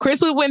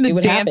 Chris would win the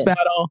dance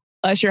battle.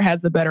 Usher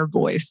has the better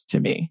voice to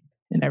me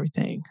and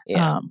everything.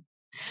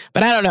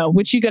 But I don't know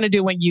what you gonna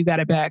do when You Got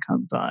It Bad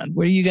comes on.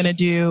 What are you gonna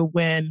do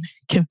when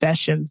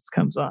Confessions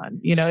comes on?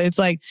 It's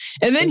and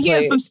then he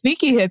has some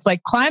sneaky hits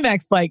like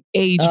Climax,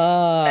 age.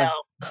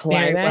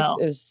 Climax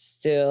is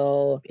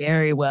still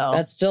very well.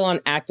 That's still on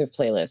active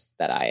playlist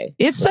that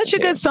It's such a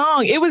good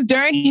song. It was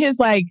during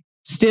his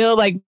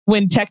still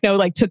when techno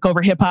took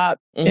over hip hop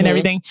and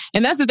everything.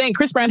 And that's the thing.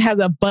 Chris Brown has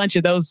a bunch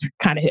of those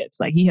kind of hits.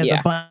 He has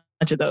a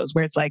bunch of those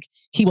where it's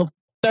he will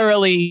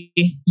thoroughly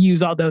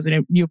use all those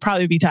and you'll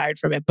probably be tired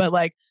from it. But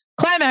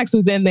Climax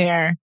was in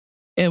there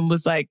and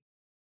was it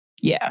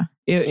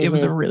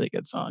was a really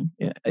good song.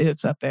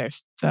 It's up there.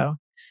 So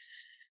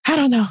I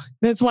don't know.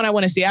 That's one I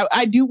want to see.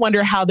 I do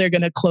wonder how they're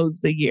going to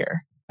close the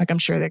year. I'm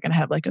sure they're going to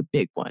have a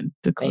big one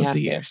to close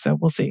the year. So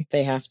we'll see.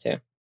 They have to.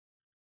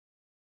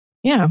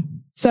 Yeah.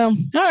 So,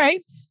 all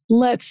right.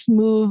 Let's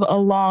move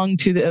along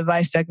to the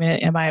advice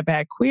segment. Am I a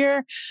bad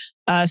queer?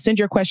 Send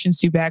your questions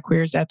to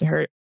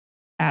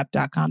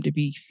badqueers@thehurtapp.com to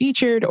be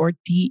featured or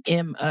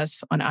DM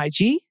us on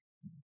IG.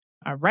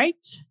 All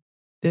right.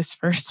 This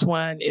first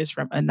one is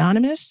from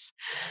Anonymous.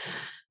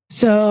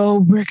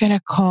 So we're going to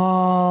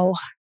call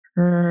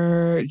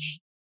her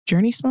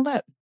Journey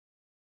Smollett.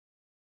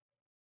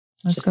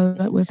 Let's go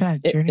with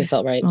that. It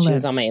felt right. Smollett. She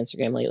was on my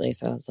Instagram lately,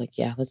 so I was like,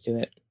 yeah, let's do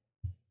it.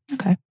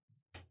 Okay.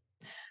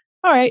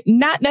 All right.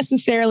 Not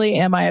necessarily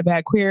am I a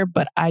bad queer,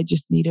 but I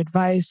just need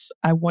advice.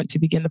 I want to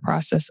begin the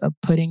process of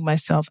putting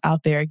myself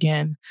out there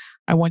again.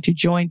 I want to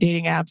join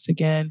dating apps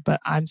again, but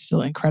I'm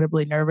still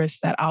incredibly nervous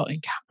that I'll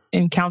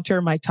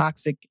encounter my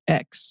toxic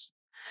ex.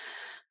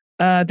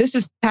 This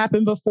has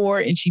happened before,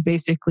 and she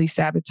basically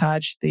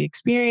sabotaged the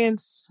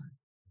experience.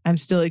 I'm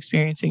still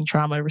experiencing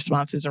trauma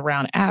responses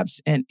around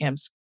apps and am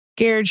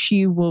scared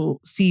she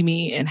will see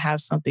me and have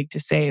something to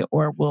say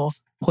or will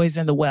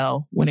poison the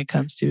well when it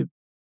comes to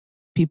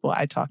people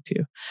I talk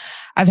to.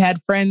 I've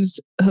had friends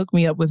hook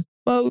me up with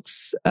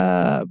folks,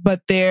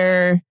 but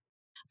they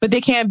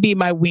can't be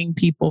my wing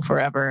people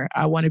forever.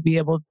 I want to be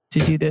able to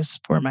do this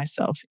for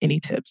myself. Any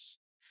tips?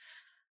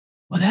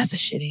 Well, that's a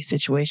shitty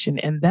situation.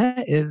 And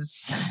that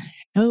is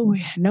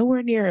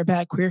nowhere near a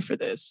bad queer for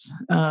this,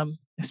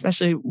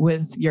 especially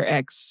with your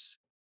ex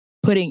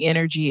putting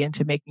energy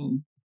into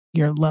making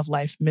your love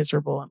life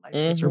miserable and like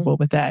miserable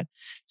with that.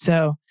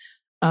 So,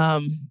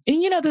 and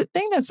the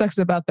thing that sucks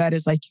about that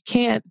is like, you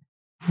can't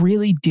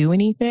really do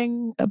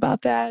anything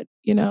about that.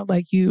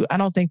 I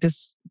don't think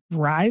this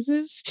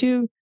rises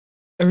to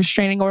a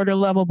restraining order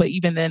level, but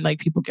even then, like,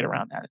 people get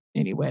around that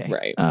anyway.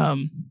 Right.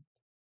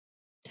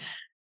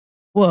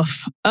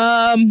 Woof.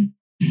 Trying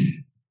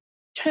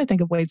to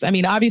think of ways. I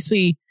mean,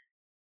 obviously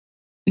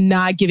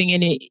not giving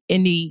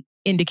any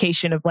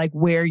indication of like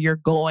where you're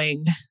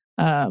going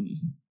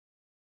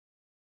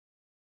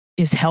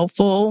is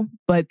helpful,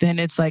 but then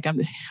it's like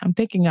I'm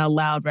thinking out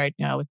loud right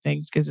now with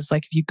things, because it's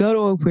like if you go to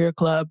a queer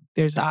club,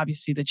 there's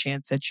obviously the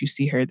chance that you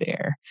see her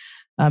there.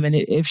 And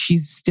if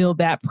she's still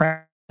that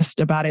pressed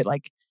about it,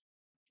 like,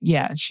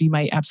 yeah, she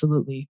might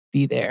absolutely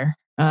be there.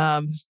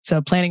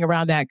 So planning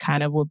around that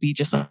kind of will be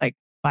just like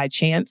by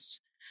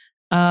chance.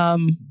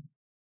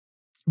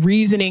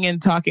 Reasoning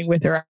and talking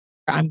with her,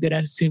 I'm going to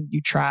assume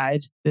you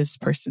tried. This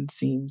person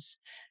seems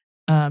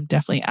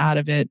definitely out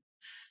of it.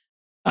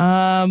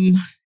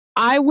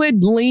 I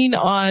would lean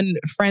on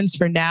friends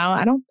for now.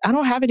 I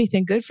don't have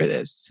anything good for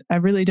this. I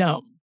really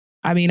don't.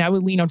 I mean, I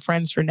would lean on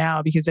friends for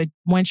now because I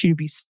want you to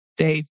be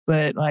safe,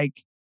 but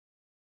like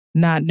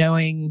not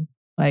knowing,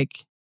 like,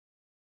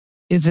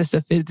 is this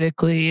a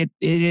physically, it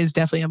is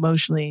definitely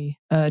emotionally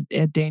a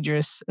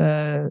dangerous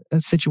a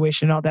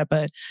situation and all that.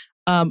 But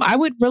I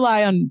would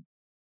rely on,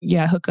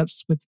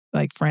 hookups with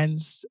like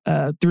friends,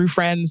 through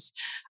friends,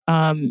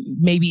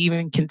 maybe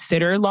even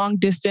consider long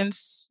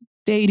distance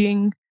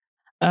dating,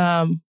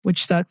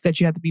 which sucks that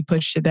you have to be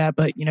pushed to that.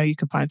 But, you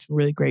can find some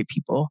really great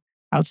people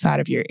outside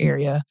of your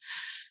area.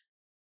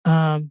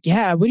 What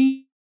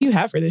do you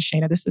have for this,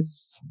 Shayna? This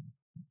is,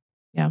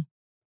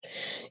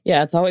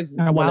 Yeah, it's always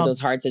one of those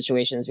hard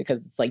situations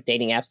because it's like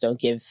dating apps don't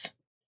give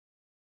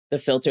the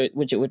filter,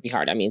 which it would be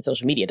hard. I mean,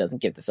 social media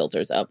doesn't give the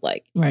filters of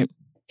like, right,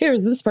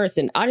 here's this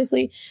person.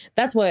 Honestly,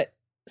 that's what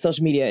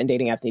social media and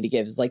dating apps need to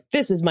give, is like,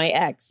 this is my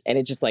ex. And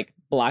it just like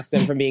blocks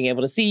them from being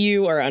able to see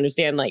you or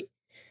understand, like,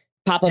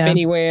 pop up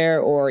anywhere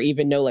or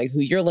even know like who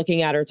you're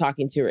looking at or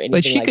talking to or anything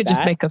like that. But she could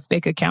just make a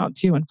fake account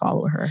too and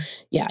follow her.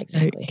 Yeah,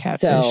 exactly.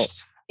 Catfish. So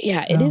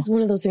it is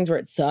one of those things where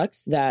it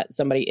sucks that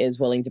somebody is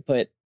willing to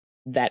put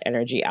that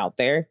energy out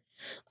there.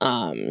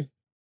 I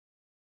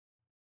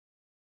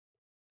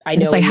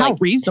know, it's like, how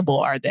reasonable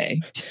are they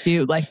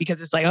to like,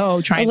 because it's like,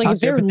 try and talk if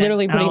they're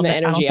literally putting the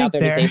energy out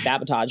there to say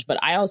sabotage. But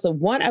I also,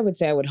 I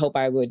would hope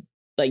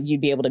like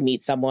you'd be able to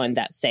meet someone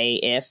that, say,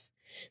 if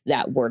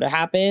that were to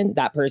happen,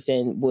 that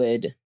person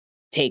would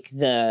take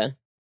the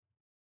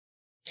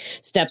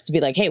steps to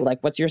be like, hey,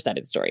 like, what's your side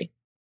of the story?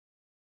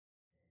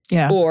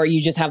 Yeah. Or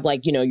you just have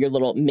like, your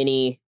little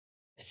mini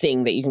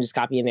thing that you can just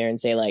copy in there and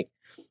say like,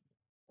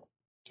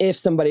 if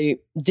somebody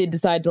did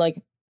decide to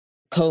like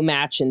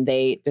co-match and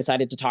they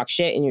decided to talk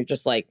shit and you're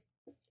just like,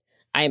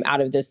 I am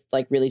out of this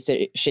like really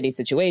shitty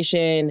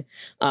situation.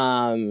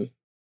 Sorry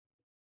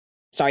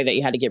that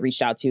you had to get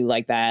reached out to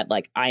like that.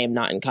 Like, I am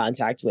not in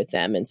contact with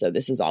them. And so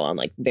this is all on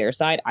like their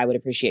side. I would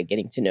appreciate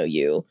getting to know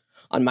you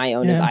on my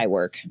own as I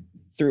work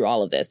through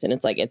all of this. And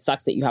it's like, it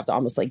sucks that you have to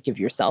almost like give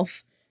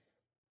yourself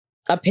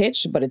a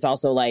pitch, but it's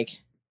also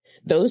like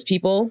those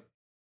people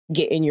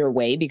get in your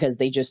way because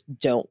they just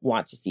don't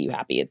want to see you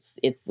happy.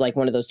 It's like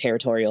one of those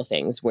territorial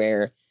things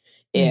where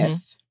if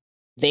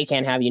they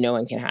can't have you, no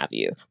one can have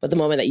you. But the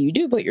moment that you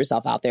do put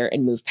yourself out there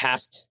and move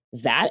past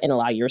that and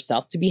allow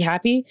yourself to be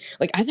happy,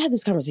 like I've had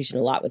this conversation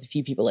a lot with a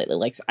few people lately.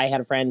 Like I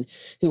had a friend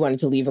who wanted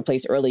to leave a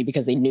place early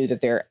because they knew that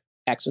their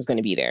ex was going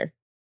to be there.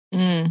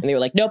 And they were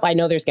like, nope, I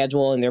know their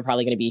schedule and they're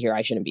probably going to be here.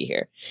 I shouldn't be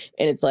here.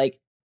 And it's like,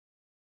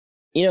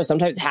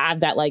 sometimes have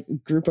that like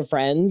group of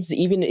friends,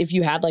 even if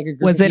you had like a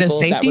group was of it a people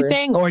safety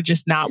thing or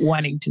just not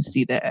wanting to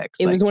see the ex?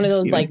 It was one of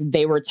those, like,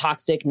 they were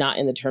toxic, not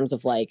in the terms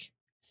of like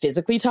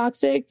physically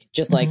toxic,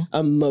 just like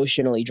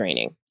emotionally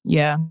draining.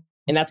 Yeah.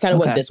 And that's kind of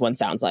what this one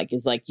sounds like,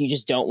 is like, you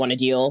just don't want to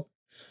deal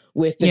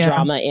with the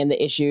drama and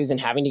the issues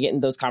and having to get in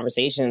those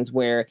conversations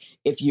where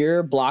if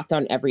you're blocked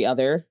on every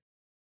other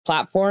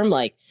platform,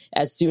 like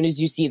as soon as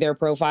you see their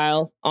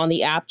profile on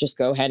the app, just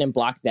go ahead and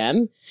block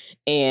them.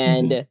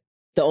 And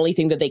the only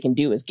thing that they can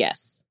do is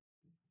guess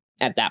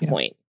at that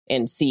point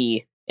and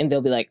see, and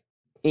they'll be like,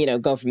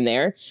 go from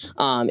there.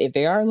 If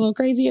they are a little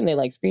crazy and they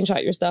like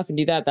screenshot your stuff and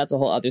do that, that's a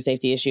whole other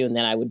safety issue. And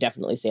then I would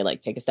definitely say like,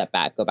 take a step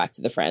back, go back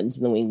to the friends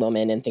and the wing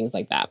woman and things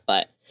like that.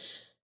 But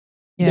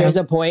there's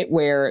a point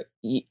where,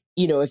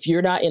 if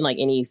you're not in like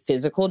any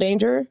physical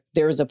danger,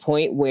 there's a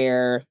point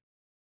where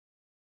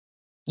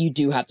you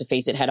do have to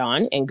face it head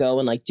on and go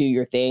and like do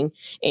your thing.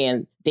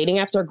 And dating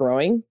apps are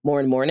growing more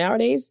and more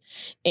nowadays.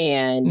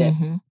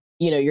 And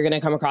you're going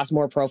to come across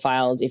more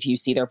profiles. If you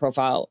see their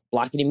profile,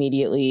 block it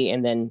immediately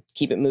and then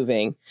keep it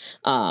moving.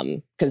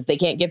 Because they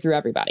can't get through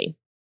everybody.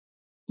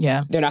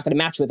 Yeah. They're not going to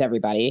match with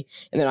everybody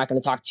and they're not going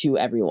to talk to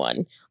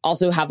everyone.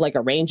 Also have like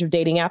a range of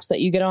dating apps that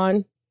you get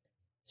on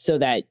so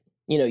that,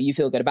 you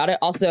feel good about it.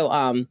 Also,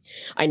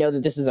 I know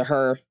that this is a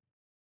her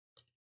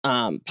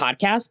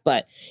podcast,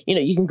 but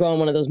you can go on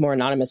one of those more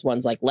anonymous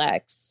ones like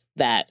Lex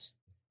that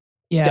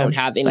don't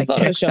have any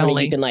photos showing.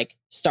 You can like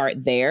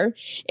start there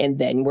and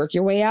then work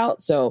your way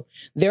out. So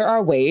there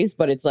are ways,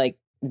 but it's like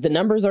the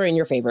numbers are in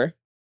your favor.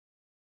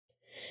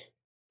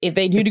 If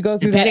they do to go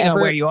through depending that effort,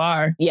 on where you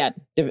are. Yeah,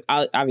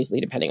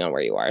 obviously depending on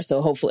where you are.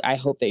 So I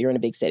hope that you're in a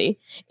big city,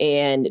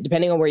 and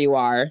depending on where you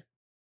are,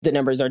 the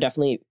numbers are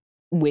definitely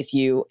with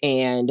you.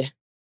 And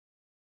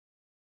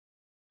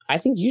I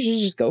think you should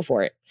just go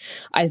for it.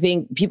 I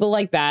think people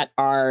like that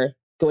are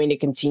going to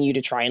continue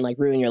to try and like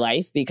ruin your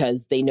life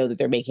because they know that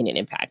they're making an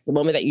impact. The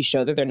moment that you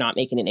show that they're not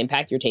making an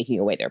impact, you're taking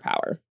away their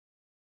power.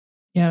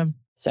 Yeah.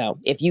 So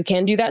if you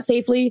can do that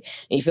safely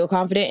and you feel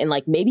confident and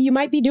like maybe you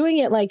might be doing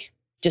it like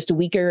just a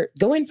week or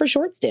go in for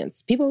short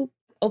stints. People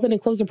open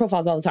and close their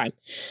profiles all the time.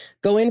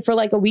 Go in for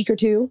like a week or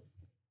two,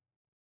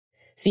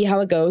 see how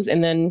it goes.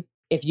 And then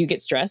if you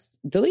get stressed,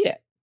 delete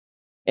it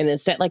and then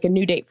set like a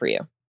new date for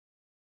you.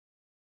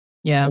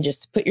 Yeah. And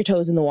just put your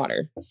toes in the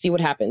water, see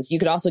what happens. You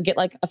could also get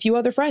like a few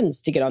other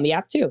friends to get on the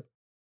app too.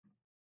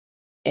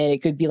 And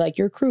it could be like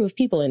your crew of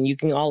people and you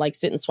can all like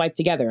sit and swipe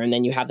together. And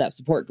then you have that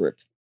support group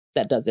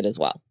that does it as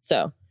well.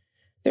 So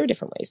there are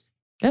different ways.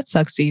 That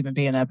sucks to even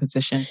be in that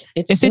position.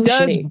 It's if so it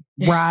does shitty.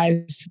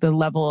 rise to the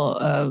level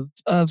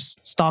of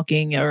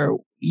stalking or,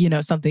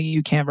 something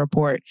you can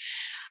report,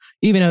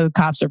 even though the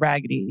cops are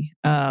raggedy,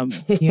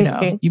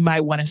 you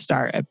might want to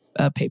start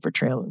a paper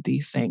trail of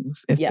these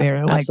things if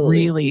they're like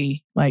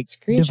really like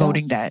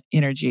devoting that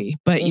energy.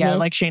 But yeah,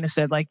 like Shayna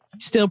said, like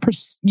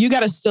you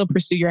got to still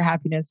pursue your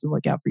happiness and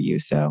look out for you.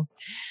 So,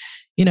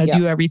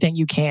 do everything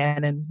you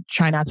can and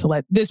try not to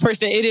let this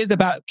person, it is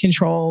about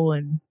control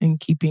and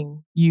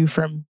keeping you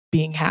from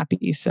being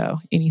happy. So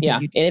anything. Yeah.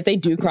 And if they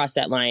do cross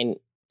that line,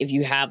 if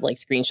you have like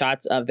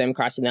screenshots of them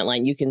crossing that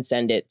line, you can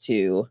send it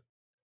to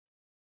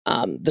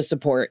the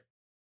support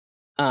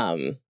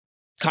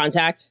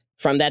contact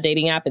from that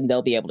dating app and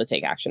they'll be able to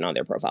take action on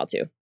their profile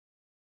too.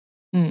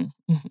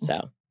 Mm-hmm.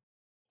 So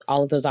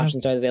all of those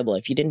options are available.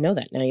 If you didn't know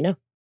that, now you know.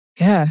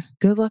 Yeah.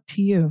 Good luck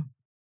to you.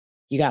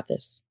 You got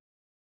this.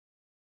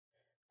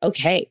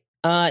 Okay.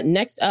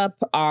 Next up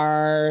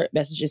are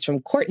messages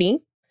from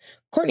Courtney.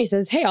 Courtney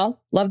says, "Hey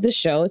all, love this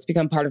show. It's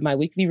become part of my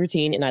weekly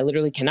routine and I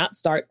literally cannot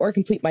start or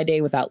complete my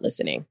day without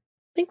listening."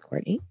 Thanks,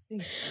 Courtney.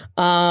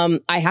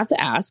 I have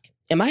to ask,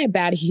 am I a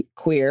bad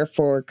queer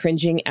for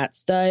cringing at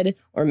stud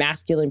or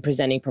masculine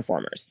presenting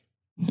performers?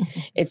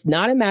 It's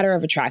not a matter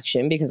of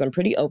attraction because I'm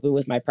pretty open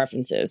with my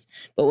preferences.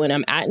 But when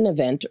I'm at an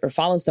event or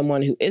follow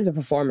someone who is a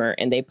performer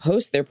and they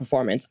post their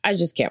performance, I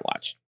just can't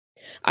watch.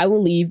 I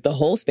will leave the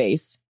whole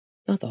space.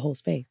 Not the whole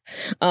space,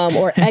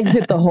 or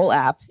exit the whole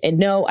app. And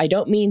no, I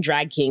don't mean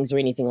drag kings or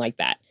anything like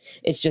that.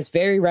 It's just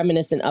very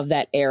reminiscent of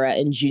that era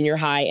in junior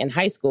high and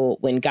high school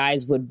when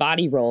guys would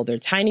body roll their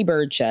tiny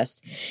bird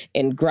chest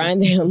and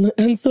grind their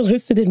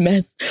unsolicited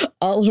mess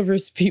all over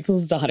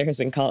people's daughters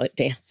and call it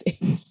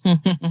dancing.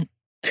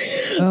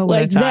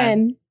 Like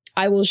then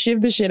I will shiv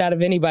the shit out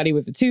of anybody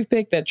with a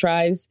toothpick that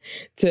tries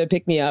to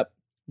pick me up,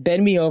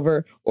 bend me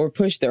over, or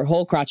push their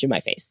whole crotch in my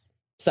face.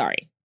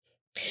 Sorry.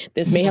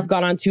 This may have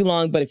gone on too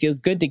long, but it feels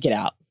good to get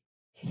out.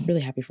 Really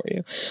happy for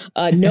you.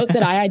 Note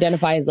that I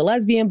identify as a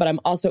lesbian, but I'm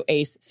also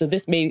ace, so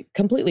this may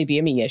completely be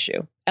a me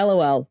issue.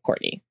 LOL,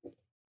 Courtney.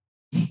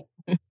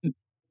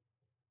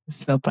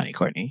 So funny,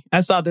 Courtney.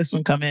 I saw this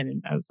one come in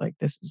and I was like,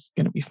 this is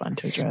going to be fun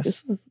to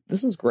address.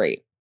 This is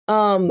great.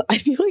 I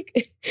feel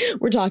like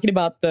we're talking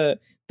about the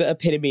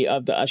epitome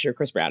of the Usher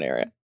Chris Brown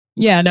era.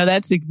 Yeah, no,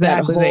 that's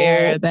exactly the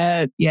era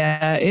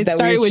it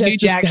started with New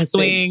Jack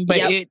Swing, but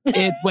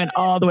it went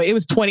all the way. It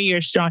was 20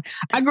 years strong.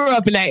 I grew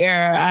up in that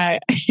era.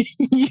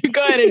 You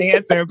go ahead and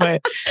answer,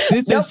 but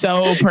this is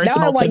so personal.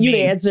 Now I want you to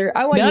answer.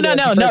 I want you to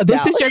answer. No.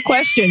 This is your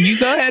question. You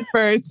go ahead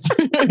first,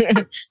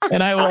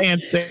 and I will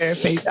answer.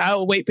 I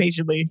will wait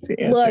patiently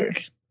to answer.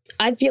 Look,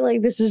 I feel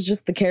like this is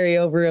just the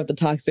carryover of the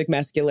toxic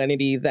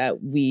masculinity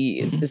that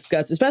we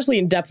discussed, especially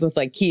in depth with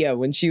like Kia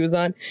when she was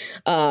on.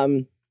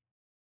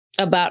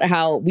 About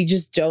how we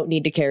just don't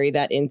need to carry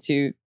that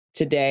into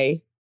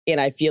today. And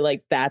I feel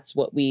like that's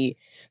what we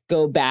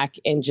go back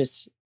and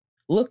just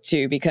look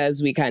to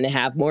because we kind of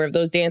have more of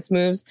those dance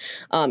moves,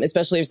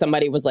 especially if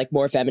somebody was like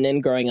more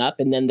feminine growing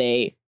up and then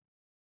they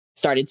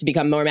started to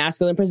become more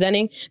masculine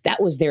presenting. That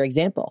was their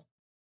example.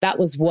 That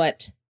was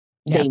what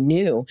they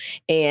knew.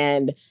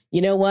 And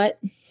you know what?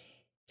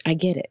 I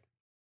get it.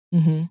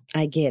 Mm-hmm.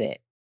 I get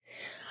it.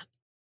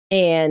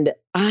 And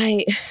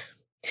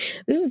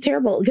this is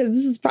terrible because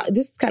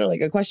this is kind of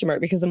like a question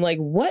mark because I'm like,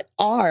 what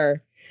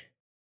are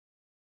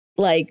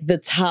like the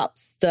top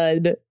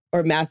stud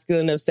or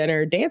masculine of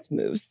center dance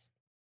moves?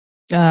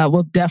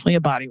 Well, definitely a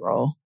body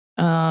roll.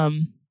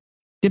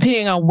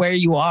 depending on where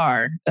you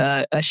are,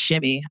 a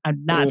shimmy.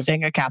 I'm not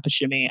saying a Kappa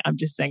shimmy. I'm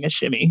just saying a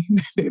shimmy.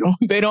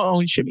 they don't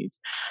own shimmies.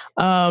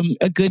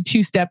 A good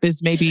 2-step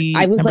is maybe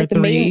I was number like the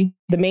 3.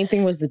 main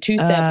thing was the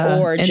 2-step,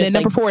 or and just then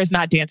number 4 is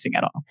not dancing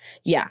at all.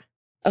 Yeah.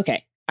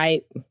 Okay.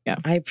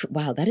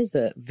 Wow, that is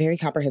a very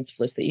comprehensive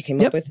list that you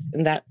came up with,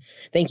 and that,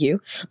 thank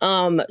you.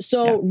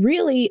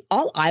 Really,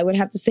 all I would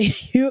have to say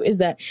to you is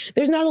that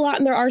there's not a lot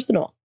in their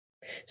arsenal.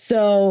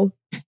 So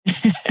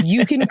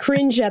you can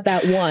cringe at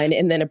that one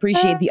and then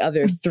appreciate the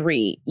other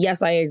 3.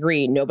 Yes, I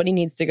agree. Nobody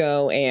needs to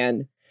go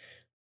and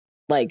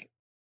like,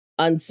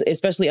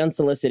 especially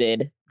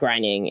unsolicited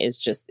grinding is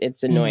just,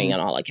 it's annoying on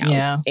all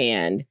accounts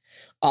and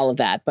all of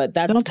that. But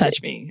don't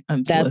touch me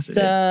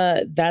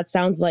unsolicited. That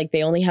sounds like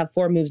they only have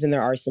 4 moves in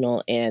their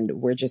arsenal, and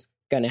we're just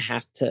going to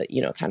have to,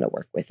 kind of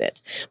work with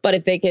it. But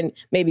if they can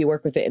maybe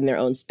work with it in their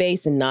own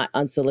space and not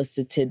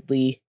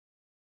unsolicitedly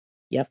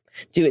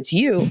do it to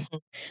you,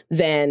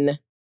 then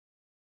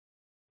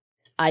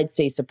I'd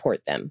say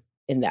support them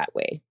in that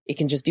way. It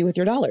can just be with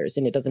your dollars,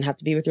 and it doesn't have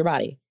to be with your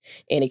body.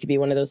 And it could be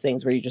one of those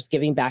things where you're just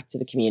giving back to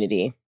the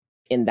community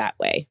in that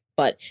way.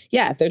 But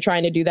yeah, if they're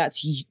trying to do that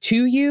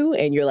to you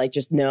and you're like,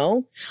 just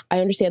no, I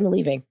understand the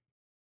leaving.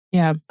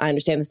 Yeah. I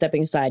understand the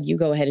stepping aside. You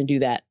go ahead and do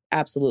that.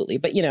 Absolutely.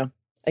 But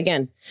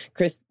again,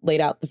 Chris laid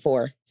out the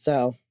 4.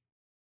 So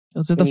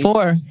those are the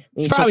 4.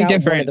 It's probably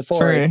different the 4,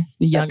 for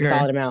the younger, that's a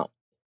solid amount.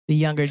 The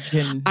younger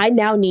gen. I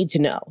now need to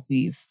know.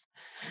 Please.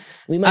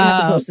 We might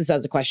have to post this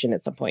as a question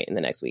at some point in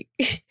the next week.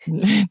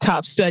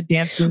 Top stud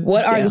dance moves.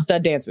 What are the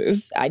stud dance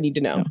moves? I need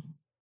to know.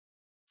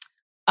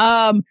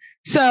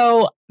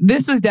 So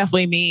this was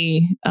definitely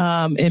me,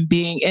 and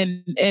being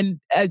and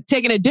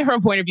taking a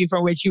different point of view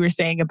from what you were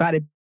saying about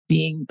it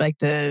being like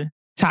the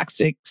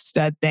toxic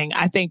stud thing.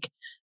 I think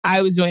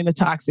I was doing the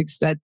toxic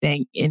stud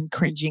thing and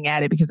cringing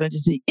at it because I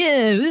just,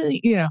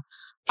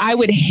 I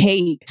would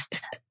hate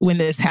when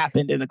this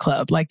happened in the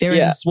club. Like there was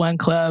this one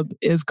club,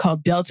 is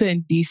called Delta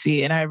in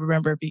DC. And I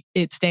remember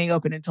it staying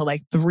open until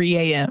like 3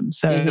 a.m.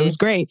 So it was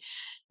great.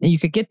 And you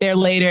could get there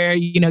later,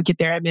 get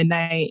there at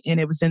midnight, and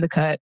it was in the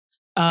cut.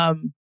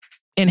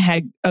 And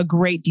had a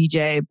great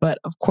DJ, but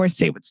of course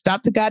they would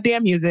stop the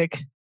goddamn music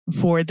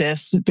for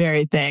this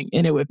very thing.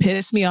 And it would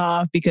piss me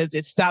off because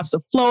it stops the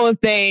flow of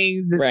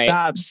things. It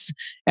stops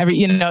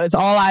it's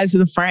all eyes to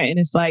the front. And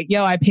it's like,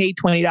 yo, I paid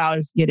 $20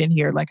 to get in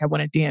here. Like I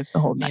want to dance the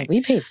whole night.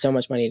 We paid so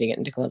much money to get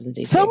into clubs in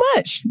DC. So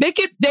much. They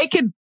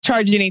could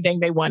charge anything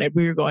they wanted.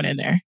 We were going in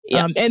there.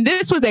 Yep. And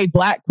this was a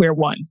Black queer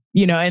one,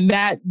 and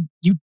that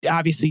you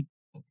obviously,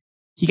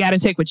 you got to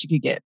take what you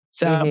could get.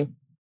 So,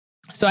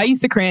 so I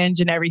used to cringe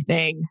and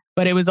everything,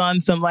 but it was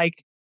on some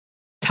like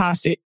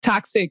toxic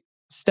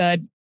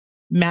stud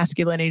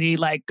masculinity,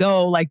 like,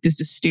 go, like,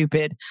 this is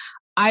stupid.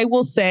 I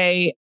will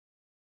say,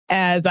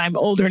 as I'm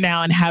older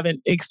now and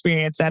haven't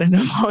experienced that in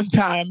a long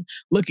time,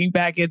 looking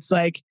back, it's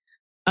like,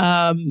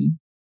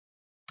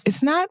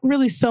 it's not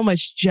really so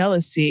much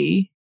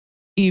jealousy,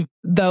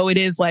 though it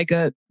is like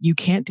you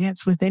can't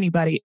dance with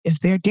anybody if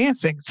they're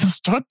dancing, so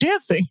stop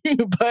dancing.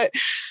 But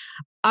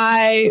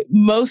I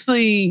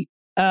mostly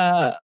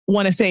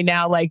want to say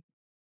now, like,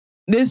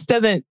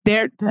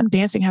 them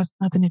dancing has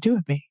nothing to do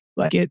with me.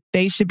 Like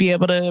they should be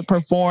able to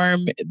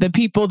perform. The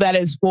people that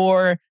is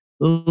for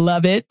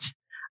love it,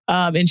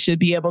 and should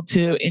be able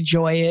to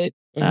enjoy it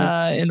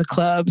in the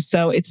club.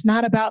 So it's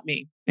not about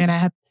me, and I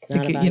have to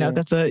think,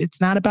 it's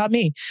not about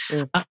me.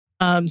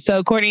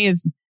 So Courtney,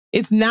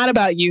 it's not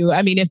about you.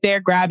 I mean, if they're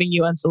grabbing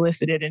you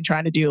unsolicited and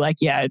trying to do like,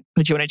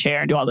 put you in a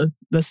chair and do all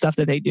the stuff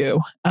that they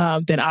do,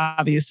 then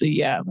obviously,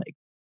 like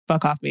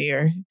fuck off me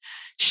or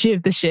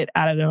shiv the shit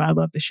out of them. I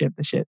love to shiv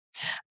the shit.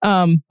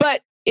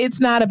 But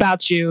it's not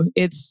about you.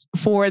 It's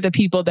for the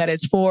people that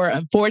it's for.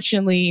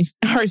 Unfortunately,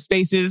 our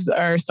spaces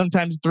are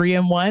sometimes 3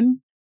 in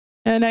 1.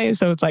 And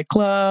so it's like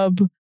club,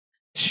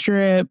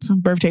 strip,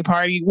 birthday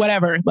party,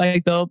 whatever.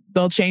 Like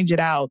they'll change it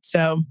out.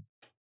 So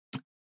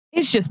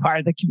it's just part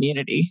of the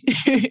community.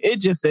 It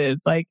just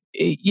is like,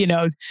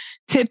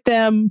 tip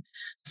them,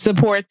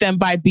 support them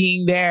by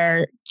being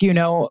there,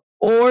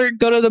 or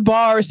go to the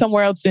bar or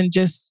somewhere else and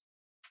just,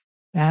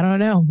 I don't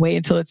know, wait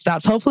until it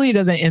stops. Hopefully it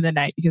doesn't end the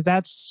night, because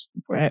that's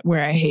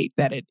where I hate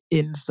that it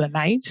ends the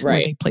night. Right.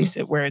 When they place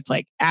it where it's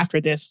like, after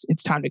this,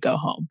 it's time to go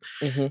home.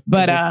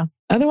 But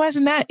otherwise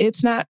than that,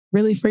 it's not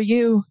really for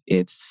you.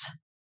 It's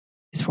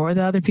for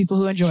the other people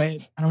who enjoy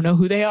it. I don't know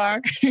who they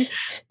are,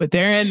 but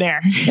they're in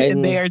there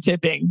and they are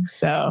tipping.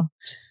 So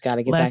just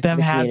gotta get let them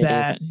have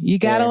that. You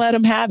gotta let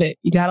them have it.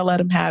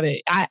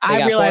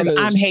 I realize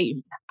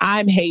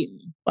I'm hating.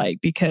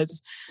 Like,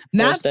 because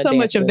not so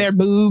much of their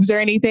moves or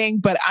anything,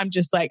 but I'm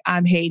just like,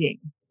 I'm hating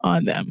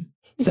on them.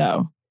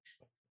 So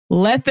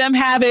let them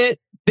have it.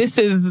 This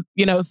is,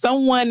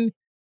 someone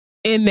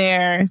in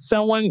there,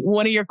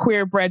 one of your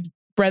queer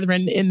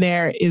brethren in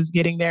there is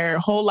getting their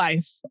whole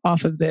life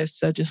off of this.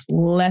 So just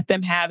let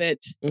them have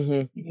it.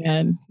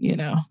 And,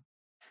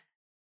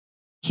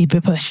 keep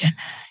it pushing.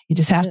 You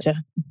just have to.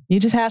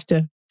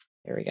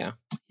 There we go.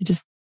 You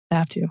just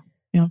have to.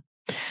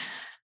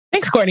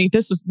 Thanks, Courtney.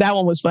 That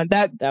one was fun.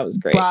 That was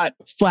great. Brought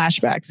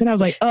flashbacks. And I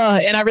was like,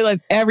 and I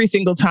realized every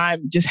single time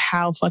just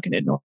how fucking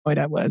annoyed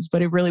I was.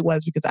 But it really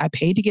was because I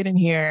paid to get in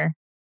here.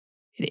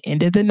 It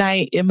ended the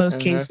night in most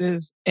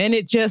cases. And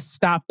it just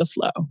stopped the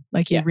flow.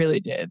 Like it really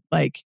did.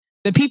 Like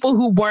the people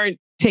who weren't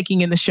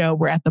taking in the show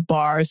were at the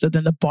bar. So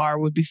then the bar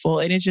would be full.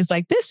 And it's just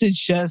like, this is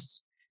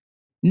just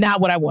not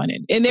what I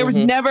wanted. And there was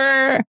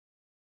never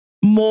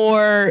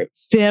more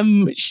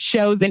femme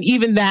shows. And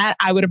even that,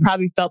 I would have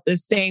probably felt the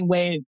same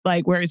way,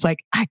 like where it's like,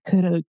 I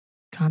could have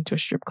gone to a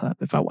strip club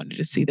if I wanted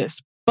to see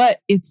this, but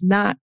it's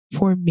not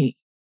for me.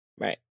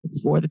 Right.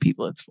 It's for the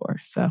people it's for.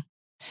 So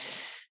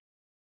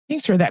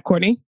thanks for that,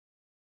 Courtney.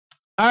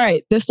 All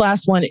right. This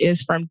last one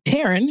is from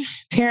Taryn.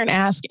 Taryn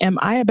asked, am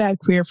I a bad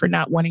queer for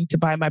not wanting to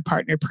buy my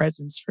partner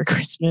presents for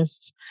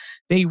Christmas?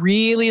 They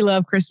really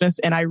love Christmas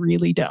and I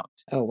really don't.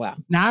 Oh, wow.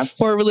 Not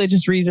for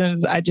religious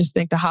reasons. I just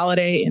think the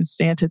holiday and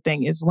Santa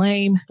thing is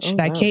lame. Should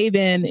I cave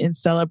in and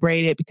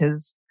celebrate it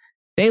because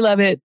they love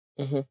it?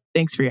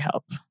 Thanks for your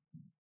help.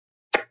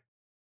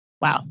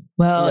 Wow.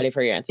 Well, I'm ready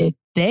for your answer. If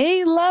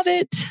they love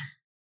it,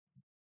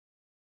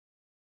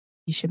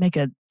 you should make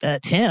an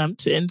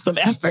attempt and some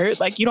effort.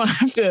 Like you don't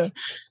have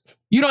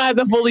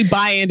to fully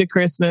buy into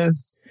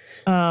Christmas.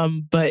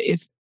 But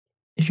if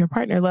your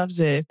partner loves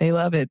it, if they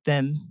love it,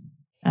 then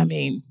I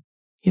mean,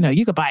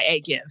 you could buy a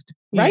gift,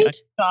 right?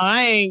 So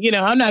I ain't,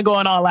 I'm not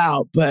going all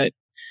out, but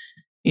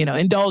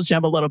indulge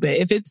them a little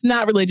bit. If it's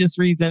not religious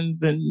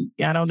reasons, and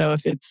I don't know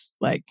if it's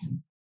like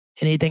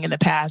anything in the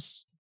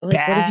past like,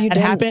 bad what have you done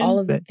happened, all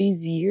of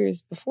these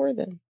years before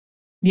then?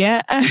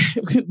 Yeah.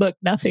 Look,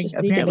 nothing,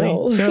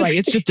 apparently. They're like,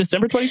 it's just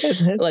December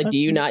 25th. Like, do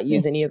you not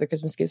use any of the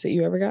Christmas gifts that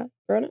you ever got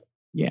growing up?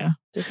 Yeah.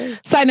 Just saying.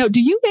 Side note,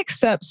 do you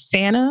accept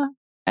Santa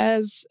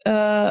as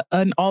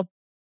an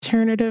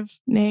alternative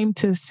name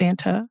to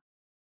Santa?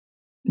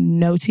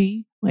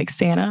 Noti, like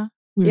Santa?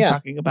 We were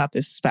talking about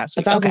this past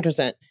week.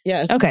 1,000%.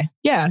 Yes. Okay.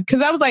 Yeah.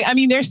 Because I was like, I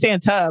mean, there's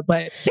Santa,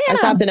 but Santa. I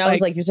stopped and I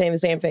was like, you're saying the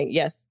same thing.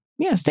 Yes.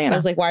 Yeah, Santa. I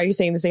was like, why are you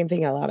saying the same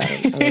thing out loud?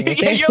 I don't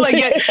understand. You're like,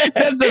 yeah,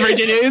 that's the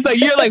Virginia. It's like,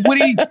 you're like,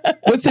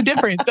 what's the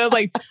difference? So I was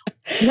like,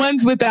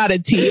 one's without a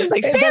T. It's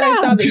like, Santa. Then I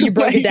stopped and you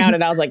broke it down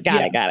and I was like,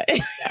 got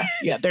it.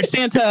 Yeah, there's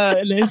Santa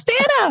and there's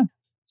Santa.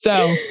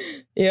 So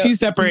it's two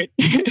separate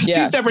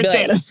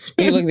Santas.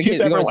 You look at the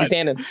kids, we're going to see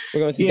Santa. We're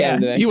going to see Santa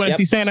today. You want to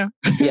see Santa?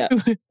 Yeah.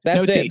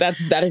 That's it.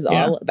 That is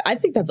all. I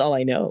think that's all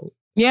I know.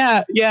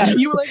 Yeah.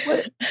 You were like,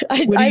 what?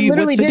 I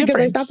literally did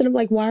because I stopped and I'm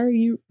like, why are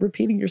you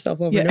repeating yourself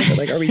over and over?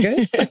 Like, are we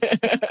good?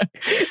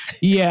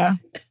 Yeah.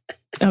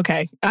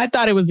 Okay. I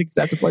thought it was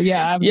acceptable.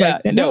 Yeah. I was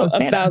like, no,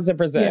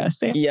 1,000%. Yeah,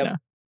 Santa. Yep.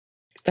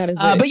 That is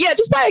it. But yeah,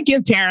 just buy a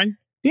gift, Taryn.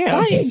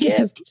 Yeah. Buy a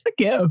gift. Just a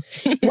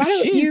gift. Why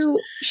don't you?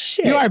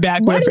 Shit. You are a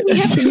bad queer for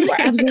this. You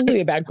are absolutely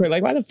a bad queer.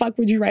 Like, why the fuck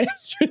would you write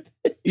us through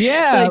this?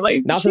 Yeah.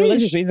 Like not for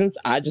religious reasons.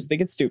 I just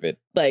think it's stupid.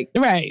 Like,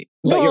 right.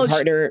 But your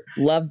partner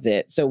loves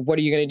it. So what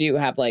are you going to do?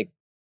 Have like,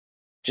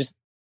 just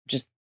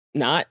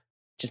not.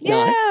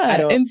 I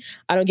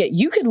don't get.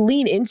 You could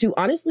lean into,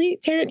 honestly,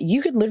 Taryn,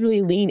 you could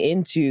literally lean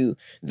into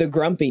the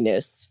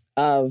grumpiness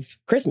of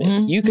Christmas.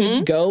 You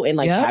could go and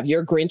have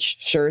your Grinch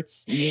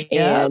shirts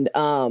and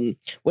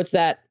what's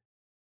that?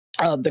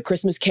 The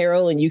Christmas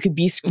Carol, and you could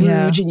be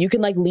Scrooge, and you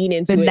can lean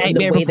into the it in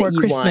the way Before that you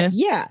Christmas. want.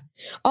 Yeah,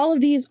 all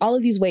of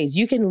these ways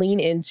you can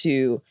lean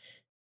into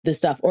the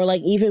stuff, or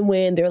even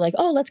when they're like,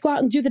 oh, let's go out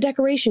and do the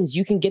decorations,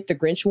 you can get the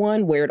Grinch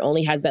one where it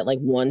only has that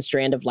one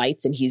strand of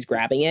lights and he's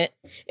grabbing it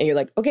and you're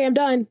like, okay, I'm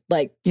done.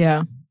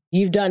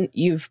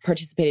 You've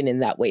participated in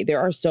that way. There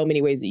are so many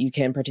ways that you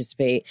can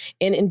participate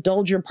and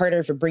indulge your partner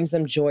if it brings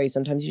them joy.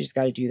 Sometimes you just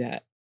got to do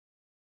that.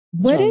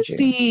 What is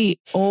the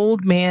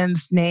old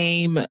man's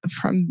name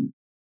from,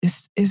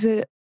 is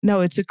it?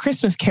 No, it's a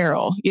Christmas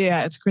Carol.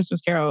 Yeah, it's a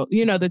Christmas Carol.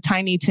 The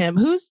Tiny Tim.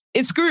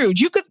 It's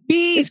Scrooge. You could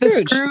be the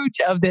Scrooge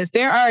of this.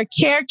 There are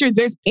characters.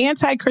 There's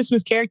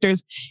anti-Christmas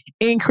characters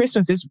in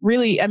Christmas. It's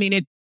really, I mean,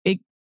 it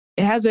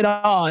has it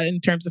all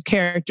in terms of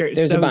characters.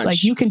 There's a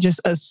bunch. You can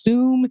just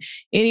assume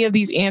any of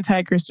these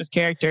anti-Christmas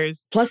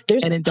characters. Plus,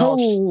 there's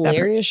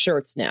hilarious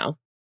shirts now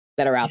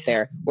that are out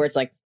there where it's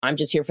like, I'm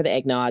just here for the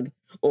eggnog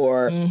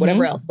or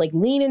whatever else.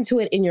 Lean into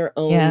it in your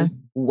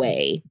own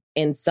way.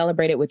 And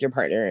celebrate it with your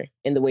partner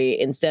in the way,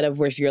 instead of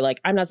where if you're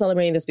like, I'm not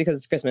celebrating this because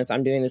it's Christmas,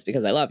 I'm doing this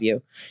because I love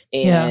you.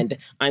 And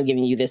I'm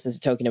giving you this as a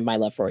token of my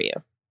love for you.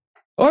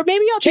 Or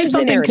maybe I'll do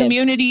something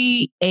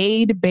community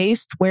aid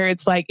based where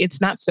it's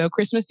it's not so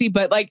Christmassy,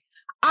 but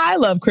I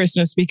love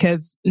Christmas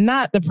because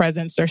not the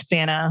presents or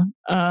Santa.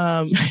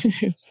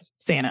 It's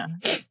Santa.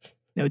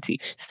 No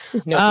tea.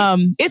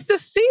 It's the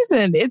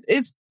season.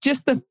 It's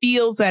just the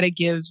feels that it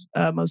gives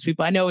most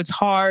people. I know it's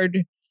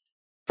hard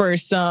for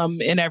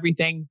some and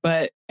everything,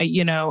 but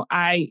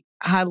I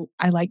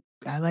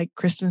like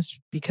Christmas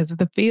because of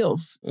the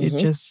feels. It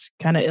just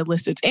kind of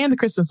elicits, and the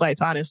Christmas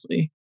lights,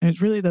 honestly. It's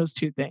really those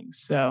two things.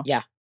 So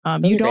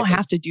you don't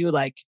have to do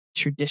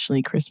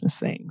traditionally Christmas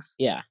things.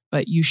 Yeah.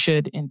 But you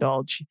should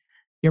indulge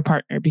your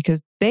partner because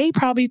they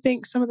probably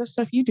think some of the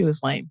stuff you do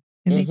is lame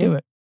and they do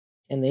it.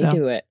 And they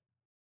do it.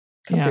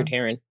 Come through,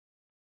 Taryn.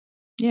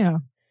 Yeah.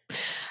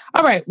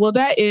 All right. Well,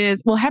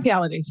 happy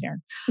holidays,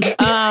 Sharon.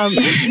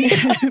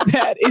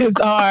 That is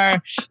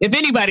if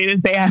anybody to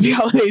say happy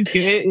holidays to,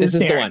 this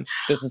is Sharon.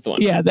 This is the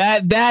one. Yeah,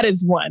 that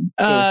is one.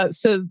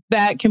 So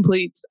that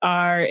completes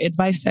our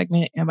advice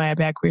segment. Am I a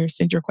bad queer?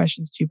 Send your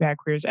questions to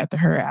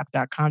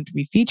badqueers@theherapp.com to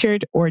be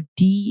featured, or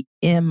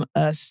DM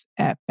us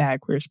at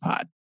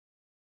badqueerspod.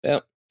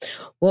 Yep.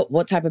 Well,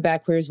 what type of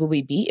bad queers will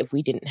we be if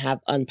we didn't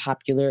have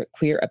unpopular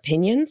queer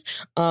opinions?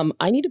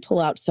 I need to pull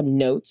out some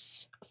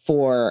notes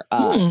for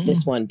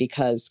this one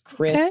because,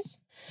 Chris,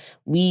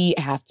 we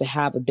have to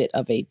have a bit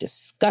of a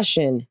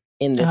discussion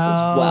in this as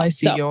well. I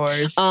see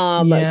yours.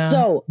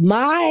 So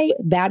my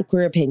bad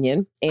queer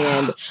opinion,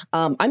 and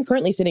I'm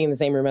currently sitting in the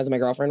same room as my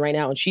girlfriend right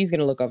now, and she's going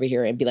to look over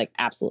here and be like,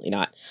 absolutely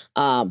not.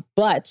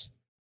 But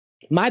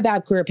my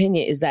bad queer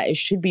opinion is that it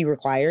should be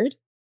required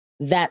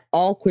that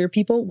all queer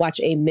people watch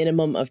a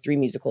minimum of 3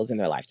 musicals in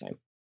their lifetime.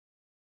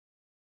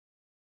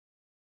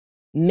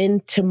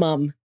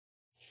 Minimum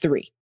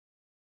 3.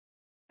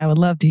 I would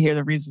love to hear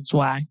the reasons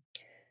why.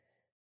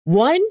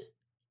 1,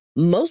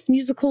 most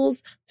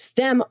musicals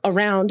stem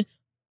around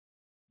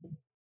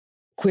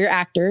queer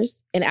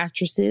actors and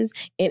actresses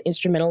and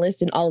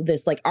instrumentalists and all of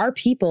this. Like, our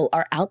people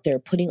are out there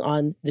putting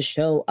on the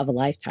show of a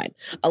lifetime.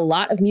 A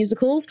lot of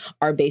musicals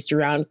are based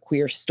around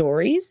queer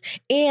stories,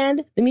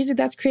 and the music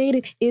that's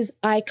created is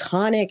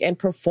iconic and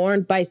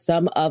performed by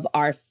some of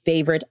our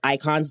favorite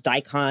icons,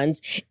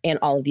 dicons, and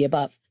all of the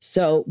above.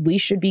 So we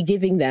should be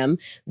giving them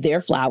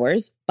their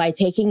flowers by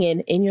taking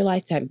in your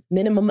lifetime,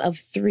 minimum of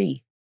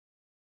 3.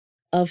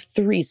 So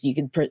you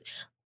can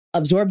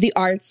absorb the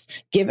arts,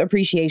 give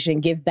appreciation,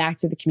 give back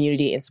to the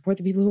community, and support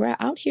the people who are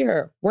out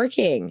here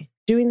working,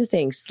 doing the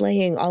things,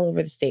 slaying all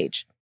over the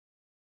stage.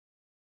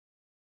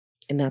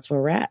 And that's where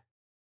we're at.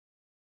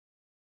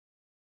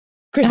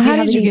 Chris, how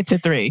did you get to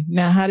 3?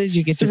 Now, how did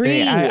you get to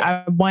 3?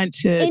 I want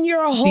to in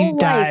your whole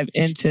dive life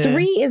into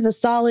 3 is a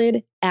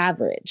solid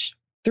average.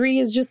 3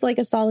 is just like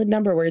a solid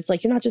number where it's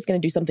like you're not just going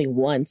to do something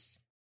once.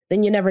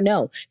 Then you never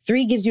know.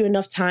 3 gives you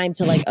enough time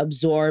to like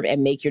absorb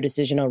and make your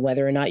decision on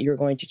whether or not you're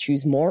going to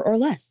choose more or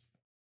less.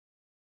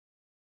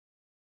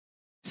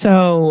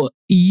 So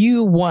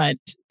you want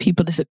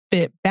people to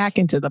fit back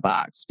into the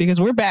box because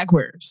we're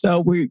backwards. So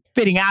we're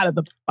fitting out of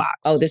the box.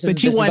 Oh, this is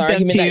the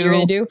argument that you're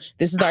going to do?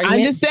 This is the argument?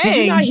 I'm just saying. Did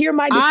you not hear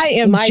my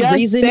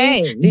reasoning?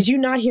 Saying Did you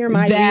not hear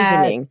my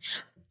reasoning?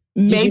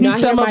 Maybe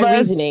some of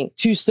us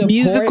to support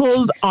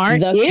musicals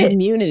aren't the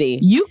community.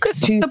 You could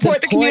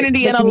support the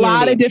community in a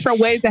lot of different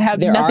ways that have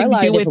nothing to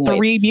do with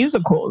 3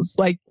 musicals.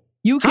 Like,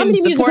 you can. How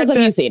many musicals have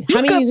you seen?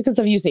 How many musicals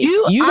have you seen?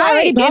 You've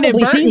already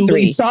probably seen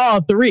 3. Saw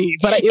 3,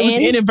 but it was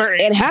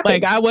inadvertent. It happened.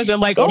 Like, I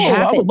wasn't like,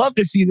 I would love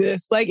to see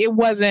this. Like, it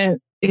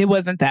wasn't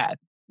that.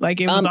 Like,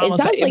 it was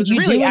almost. It sounds like you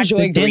really do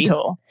enjoy Grease.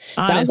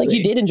 Honestly. Sounds like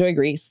you did enjoy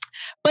Grease.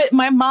 But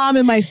my mom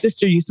and my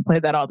sister used to play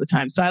that all the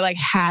time, so I like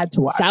had to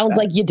watch. Sounds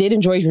like you did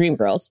enjoy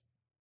Dreamgirls.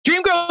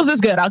 Dreamgirls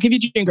is good. I'll give you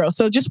Dreamgirls.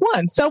 So just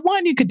one. So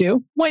one you could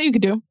do.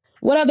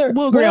 What other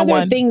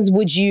things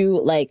would you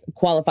like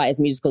qualify as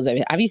musicals?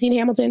 Have you seen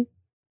Hamilton?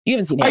 You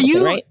haven't seen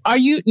Hamilton, right?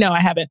 No,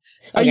 I haven't.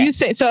 Okay. Are you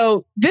saying,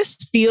 so this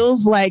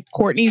feels like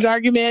Courtney's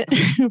argument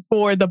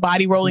for the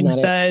body rolling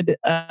stud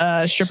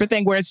stripper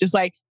thing, where it's just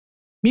like,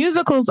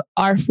 musicals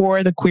are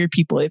for the queer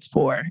people. It's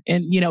for,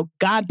 and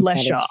God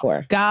bless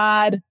y'all.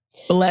 God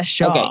bless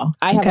y'all. Okay.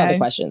 I have other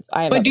questions.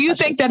 But do you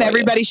think that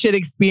everybody should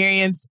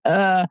experience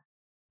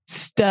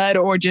stud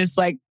or just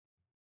like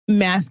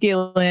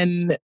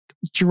masculine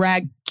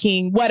drag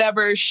king,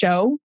 whatever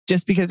show,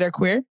 just because they're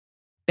queer?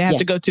 They have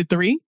to go to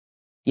 3?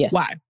 Yes.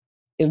 Why?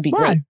 It would be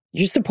great.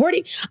 You're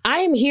supporting. I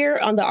am here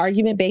on the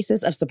argument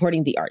basis of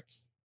supporting the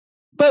arts.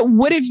 But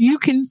what if you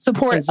can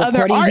support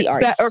other arts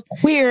that are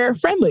queer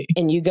friendly?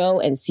 And you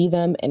go and see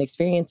them and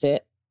experience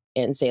it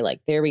and say, like,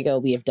 there we go,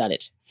 we have done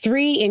it.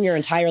 3 in your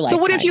entire life. So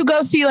what if you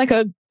go see like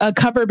a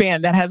cover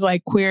band that has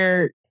like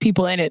queer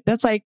people in it?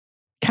 That's like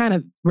kind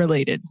of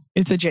related.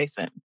 It's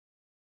adjacent.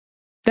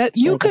 That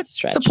you could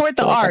support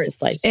the arts. That's a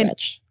slight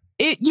stretch.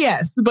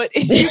 Yes, but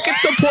you can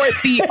support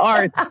the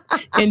arts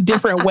in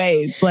different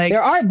ways. Like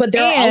there are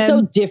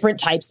also different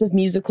types of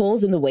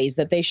musicals in the ways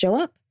that they show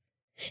up.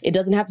 It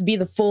doesn't have to be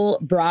the full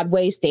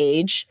Broadway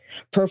stage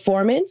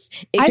performance.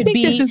 I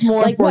think this is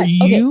more for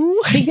you.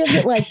 Okay, think of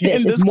it like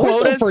this. It's more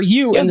so for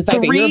you in the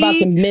fact that you're about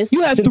to miss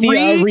Cynthia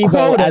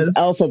Erivo as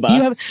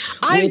Elphaba.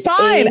 I'm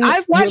fine.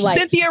 I've watched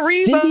Cynthia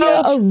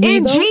Erivo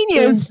in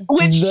Genius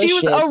when she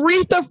was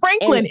Aretha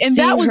Franklin, and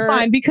that was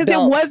fine because it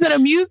wasn't a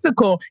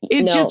musical.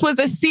 It just was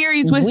a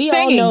series with singing.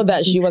 We all know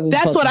that she wasn't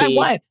supposed to be. That's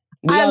what I want.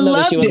 We all know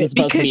that she wasn't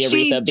supposed to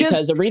be Aretha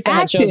because Aretha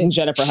had chosen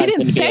Jennifer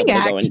Hudson to be able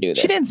to go and do this.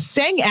 She didn't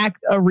sing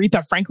act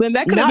Aretha Franklin.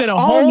 That could have been a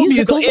whole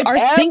musical. Musicals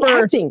are sing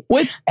acting.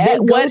 They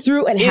go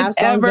through and have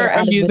songs that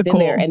are within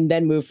there and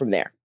then move from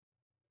there.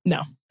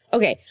 No.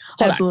 Okay.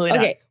 Absolutely not.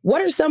 Okay.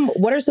 What are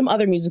some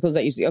other musicals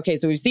that you see? Okay,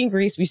 so we've seen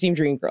Grease, we've seen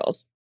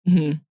Dreamgirls.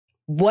 Mm-hmm.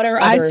 What are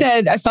other...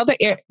 I saw the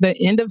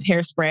end of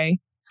Hairspray.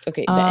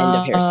 Okay, the end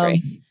of Hairspray.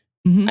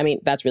 Mm-hmm. I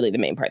mean, that's really the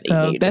main part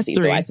that you need to see,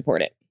 3. So I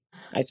support it.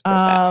 I support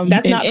that.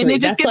 That's not 3. And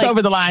it just gets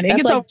over the line. It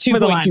gets over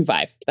the line.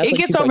 2.25. It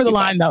gets over the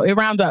line though. It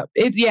rounds up.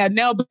 It's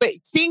but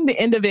seeing the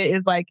end of it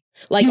is like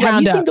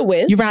have you seen The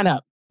Wiz? You round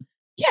up.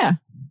 Yeah.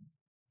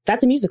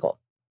 That's a musical.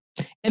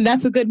 And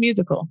that's a good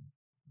musical.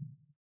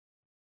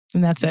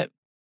 And that's it.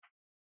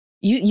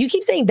 You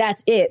keep saying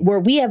that's it,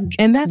 where we have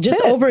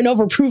over and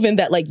over proven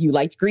that like you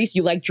liked Grease,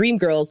 you liked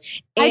Dreamgirls,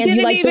 and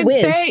you liked The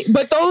Wiz.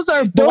 But those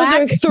are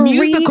black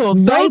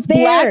musicals. Those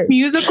black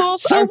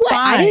musicals are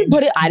fine.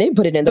 I didn't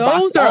put it in the box.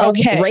 Those are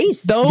okay.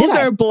 Race. Those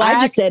are black.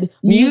 I just said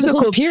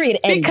musicals. Period,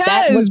 and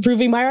that was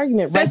proving my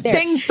argument right there.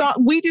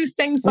 We do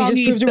sing-songy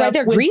we just proved it right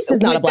there. Grease is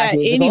not a black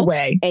musical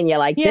anyway, and you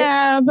liked it.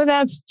 Yeah, but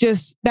that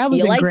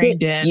was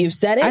ingrained in. You've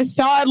said it. I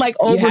saw it like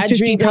over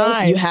 50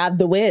 times. You have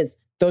The Wiz.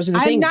 Those are the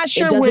things. I'm not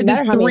sure where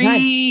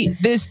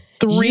this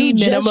three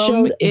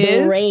minimum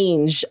is. The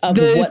range of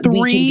what we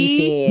can be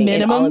seeing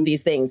in all of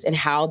these things and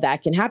how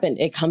that can happen.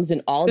 It comes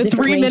in all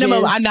different ranges. The 3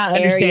 minimum, I'm not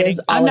understanding.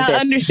 I'm not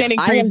understanding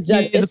 3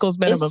 musicals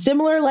minimum. It's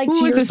similar like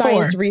to your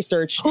science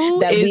research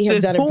that we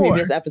have done in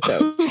previous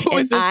episodes.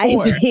 And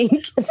I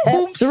think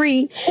that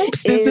 3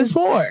 is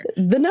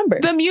the number.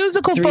 The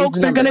musical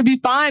folks are going to be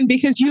fine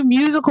because you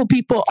musical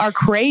people are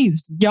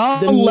crazed.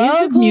 Y'all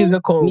love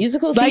musicals.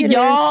 Musical theater like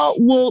y'all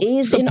will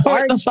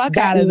support the fuck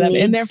out of them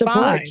and they're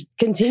fine.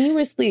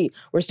 Continuously.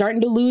 We're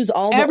starting to lose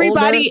all the older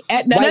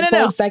white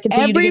folks that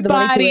continue to give the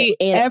money to it.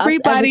 And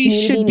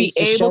everybody should be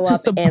able to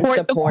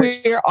support the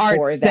queer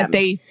arts that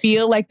they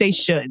feel like they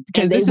should.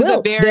 Because this is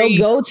a very they'll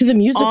go to the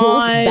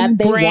musicals that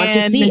they want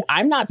to see.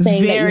 I'm not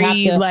saying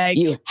that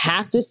you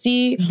have to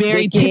see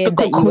very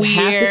typical queer. You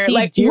have to see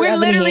like we're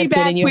literally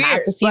back and you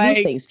have to see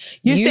these things.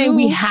 You're saying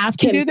we have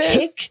to do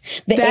this?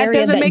 Pick the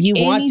area that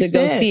you want to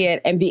go see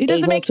it and be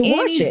able to watch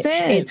it.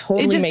 It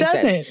totally makes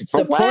sense.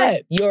 Support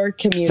your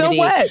community. So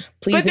what?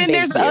 But then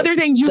there's other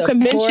things you can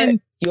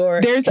mention.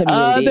 There's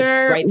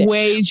other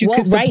ways you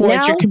can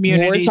support your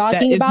community. We're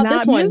talking about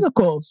this one.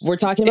 Musicals. We're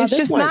talking about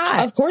this one.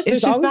 Of course,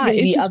 there's always going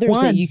to be others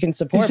that you can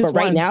support, but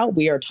right now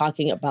we are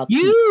talking about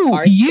you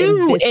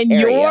and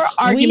your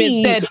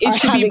argument said it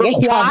should be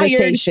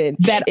required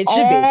that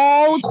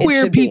all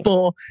queer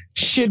people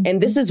should.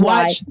 And this is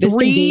why this can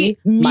be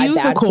my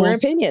bad queer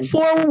opinion.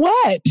 For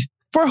what?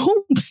 For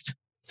whomst?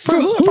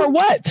 For who? For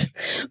what?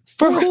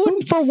 For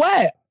who? For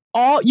what?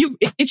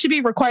 It should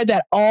be required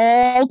that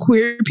all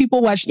queer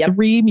people watch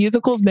 3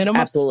 musicals minimum.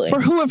 Absolutely.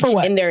 For who and for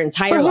what? In their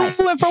entire life.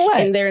 For who and for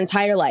what? In their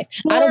entire life.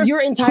 Out of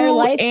your entire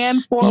life.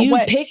 And for you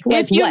what? Pick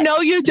like if you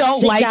know you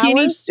don't like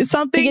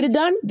something to get it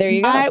done, there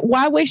you go.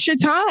 Why waste your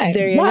time?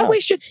 There you go. Why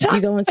waste your time?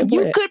 You go and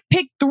support You could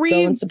pick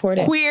 3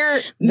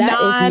 queer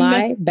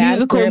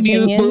non-musical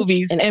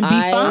movies and be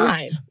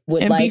fine.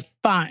 Would like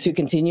to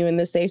continue in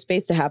this safe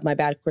space to have my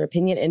bad queer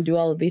opinion and do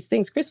all of these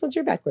things. Chris, what's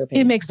your bad queer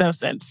opinion? It makes no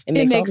sense. It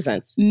makes all the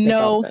sense.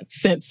 No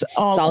sense.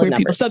 All solid queer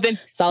numbers. People. So then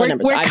solid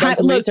numbers. I've done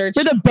some research.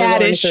 We're the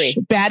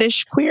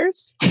baddish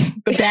queers.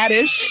 The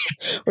baddish.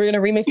 We're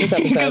gonna remix this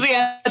episode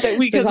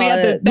because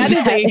that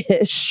is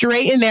a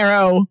straight and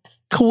narrow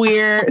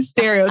queer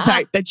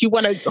stereotype that you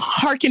want to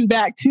harken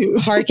back to. You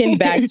want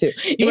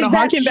to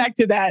harken back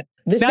to that.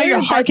 The now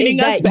you're harkening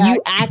us back.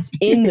 You act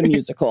in the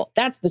musical.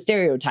 That's the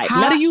stereotype.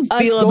 How do you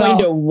feel about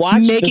to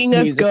watch making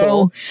us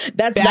go?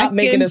 That's not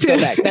making us go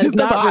back. That is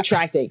not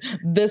retracting.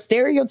 The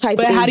stereotype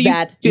is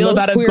that feel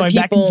about us going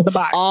back into the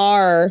box?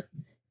 Are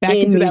back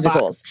in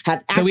musicals.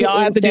 Have acted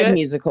in said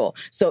musical.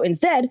 So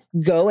instead,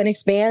 go and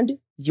expand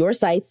your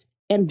sites.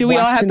 And do we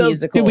all have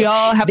musicals. Do we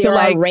all have there to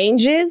are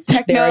ranges? There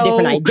are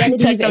different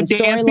identities and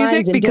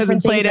storylines and because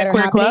it's played at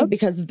queer clubs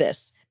because of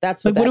this.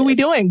 That's what. What are we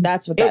doing?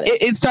 That's what that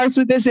is. It starts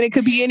with this, and it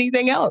could be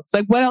anything else.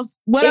 Like what else?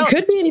 It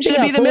could be anything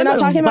else. We're not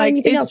talking about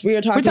anything else.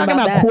 We're talking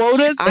about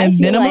quotas and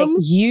minimums. Like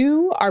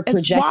you are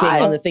projecting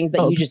on the things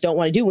that you just don't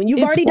want to do when you've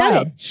already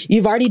done it.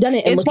 You've already done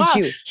it, and look at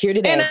you here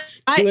today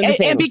doing the things.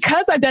 And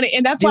because I've done it,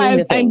 and that's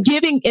why I'm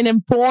giving an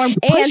informed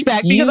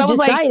pushback because I was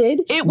like,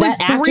 it was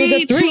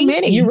 3 too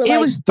many. It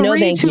was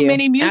 3 too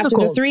many musicals.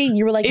 After the 3,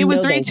 you were like, it was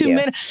 3 too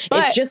many.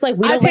 It's just like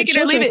we don't let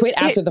children quit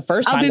after the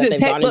first time that they've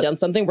gone and done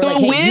something. We're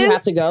like, hey, you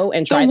have to go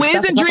and try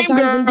stuff a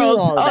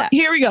couple times.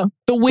 Here we go.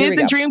 The Wiz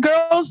and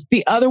Dreamgirls,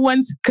 the other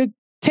ones could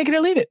take it or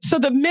leave it. So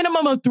the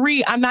minimum of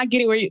 3, I'm not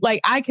getting where you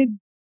like. I could.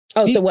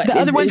 Oh, so what? The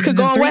other ones could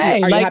go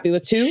away. Are you happy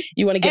with 2?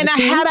 You want to get 2?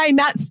 And had I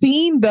not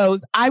seen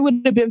those, I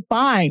would have been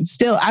fine.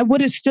 Still, I would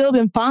have still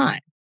been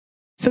fine.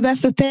 So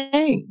that's the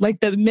thing.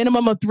 Like the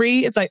minimum of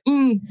 3, it's like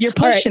you're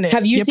pushing it.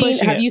 Have you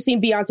seen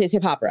Beyonce's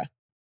Hip Opera?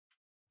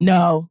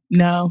 No.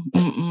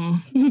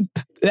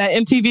 That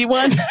MTV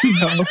one?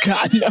 No,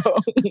 God, no.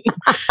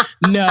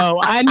 No,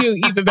 I knew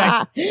even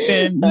back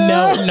then.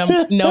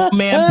 No,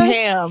 ma'am,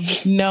 Pam.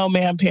 No,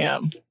 ma'am,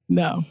 Pam.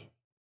 No.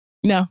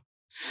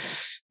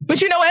 But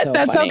you know what? So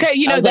that's funny. Okay.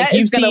 You know, that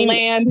is going to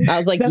land. I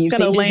was like, you've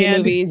seen Disney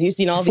movies. You've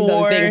seen all these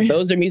other things.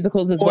 Those are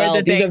musicals as well.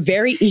 These are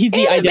very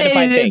easy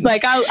identified things.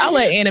 Like, I'll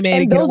let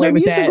animated get away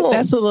with that.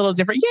 That's a little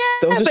different.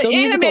 Yeah, those are still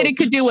animated musicals.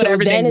 Could do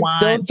whatever they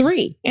want. Then it's still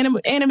 3.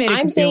 Animated.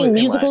 I'm saying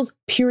musicals,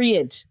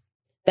 period.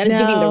 That is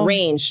giving the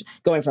range,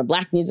 going from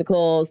Black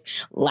musicals,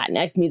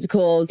 Latinx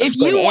musicals. If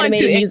you want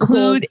to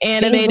include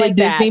animated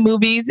Disney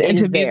movies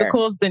into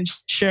musicals, then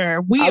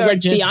sure. We are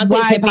just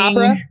Beyonce's Hip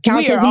Opera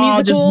counts as a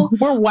musical.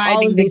 We're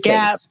widening the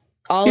gap.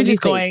 You're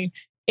just going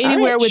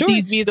anywhere with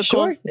these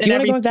musicals and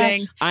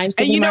everything. I'm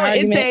sticking to my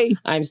argument.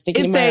 I'm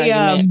sticking to my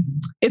argument.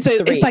 It's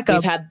like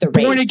a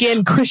born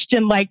again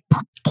Christian like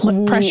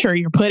pressure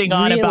you're putting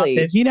on about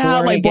this. You know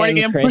how like born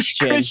again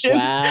Christians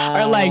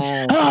are like,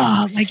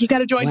 oh, like you got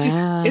to join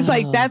too. It's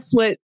like that's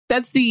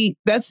the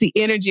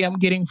energy I'm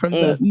getting from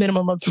the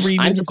minimum of 3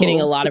 musicals. I'm just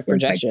getting a lot of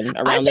projection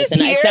around this,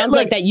 and it sounds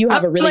like that you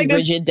have a really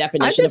rigid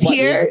definition of what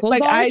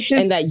musicals are,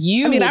 and that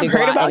you. I mean, I've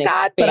heard about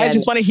God, but I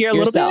just want to hear a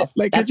little bit.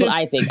 Like that's what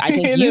I think. I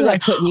think you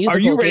have put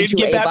musicals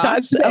into a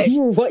box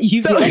of what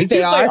you feel like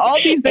they are. All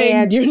these things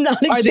and you're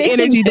not are the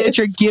energy that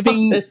you're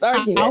giving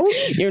out.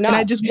 You're not. And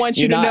I just want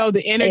you to know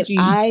the energy.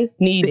 I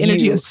need the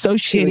energy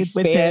associated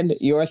with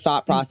this. Your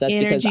thought process,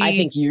 because I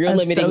think you're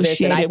limiting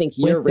this, and I think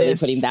you're really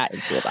putting that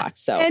into a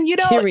box. So, and you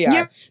know,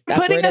 you're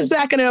putting us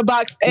back into a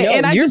box,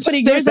 and you're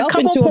putting yourself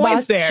into a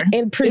box there,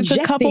 and projecting.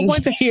 There's a couple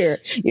points here.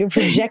 You're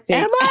projecting.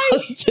 Am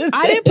I?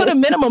 I didn't put a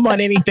minimum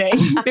on anything.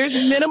 There's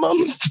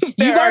minimums.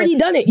 You've already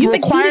done it. You've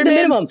exceeded the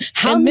minimum.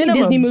 How many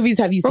Disney movies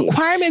have you seen?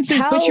 Requirements,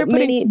 but you're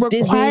putting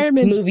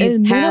requirements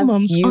and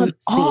minimums on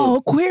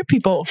all queer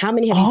people. How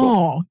many have you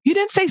seen? You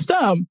didn't say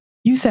some.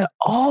 You said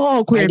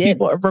all queer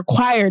people are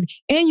required,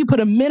 and you put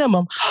a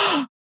minimum.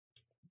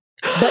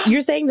 But you're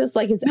saying this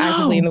like it's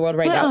actively in the world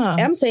right now.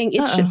 I'm saying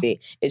it should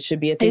be. It should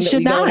be a thing that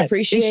we don't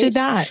appreciate. It should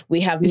not.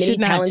 We have many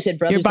talented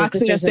brothers and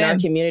sisters in our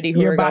community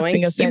who are going.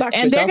 You box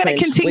and they're going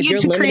to continue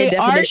to create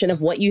definition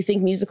of what you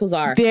think musicals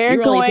are.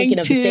 You're only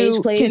thinking of the stage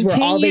plays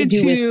where all they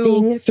do is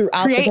sing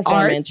throughout the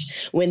performance.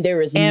 When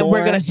there is more, and we're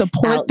going to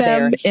support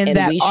them in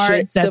that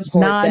art that's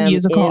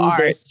non-musical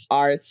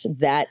arts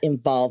that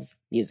involves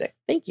music.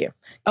 Thank you.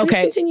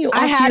 Okay. Continue.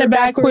 I had a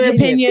bad queer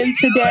opinion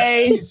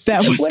today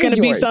that was going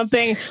to be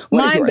something.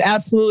 Mine's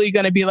absolutely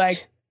going to be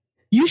like,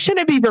 you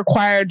shouldn't be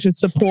required to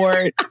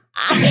support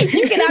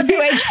you cannot do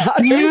a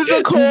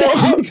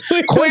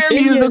queer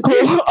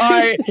musical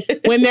art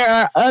when there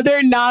are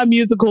other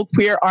non-musical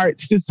queer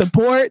arts to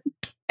support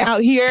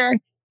out here.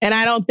 And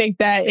I don't think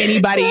that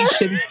anybody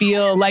should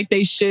feel like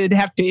they should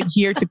have to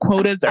adhere to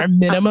quotas or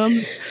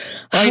minimums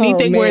or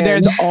anything where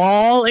there's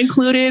all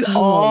included,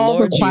 all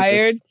Lord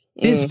required. Jesus.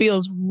 This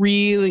feels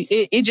really,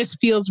 it just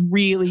feels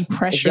really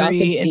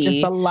pressury and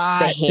just a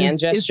lot. The hand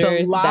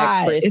gestures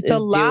that Chris is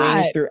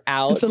doing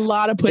throughout. It's a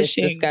lot of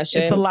pushing. This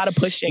discussion. It's a lot of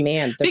pushing.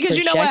 Man, because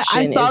you know what?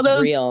 I saw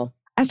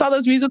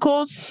those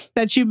musicals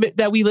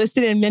that we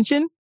listed and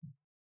mentioned,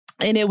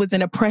 and it was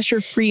in a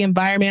pressure-free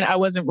environment. I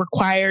wasn't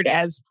required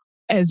as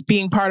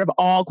being part of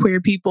all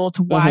queer people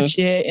to watch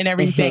it and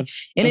everything.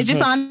 And it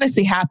just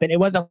honestly happened. It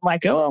wasn't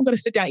like, oh, I'm going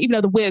to sit down, even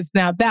though The Wiz,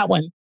 now that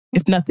one,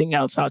 if nothing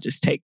else, I'll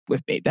just take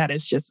with me. That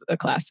is just a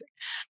classic.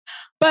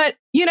 But,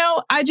 you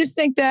know, I just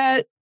think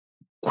that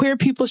queer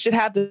people should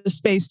have the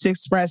space to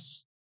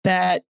express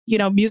that, you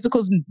know,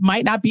 musicals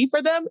might not be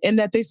for them and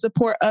that they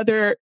support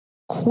other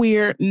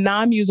queer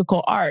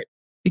non-musical art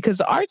because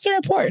the arts are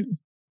important.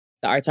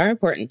 The arts are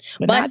important,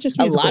 but not just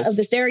a lot of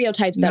the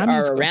stereotypes that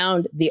are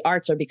around the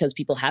arts are because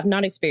people have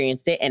not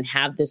experienced it and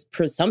have this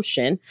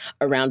presumption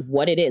around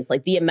what it is.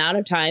 Like the amount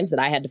of times that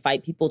I had to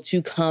fight people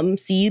to come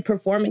see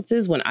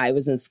performances when I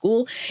was in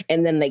school,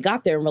 and then they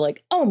got there and were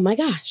like, "Oh my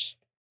gosh,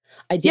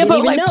 I didn't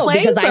even know,"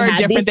 because I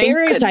had these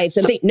stereotypes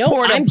and think,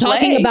 no, I'm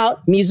talking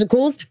about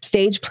musicals,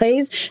 stage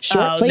plays,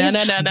 short plays,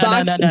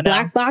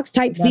 black box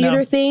type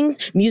theater things,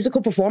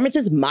 musical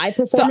performances, my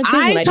performances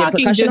when I did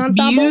percussion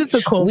ensemble.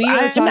 Musicals.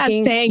 I'm not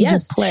saying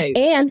just plays.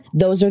 And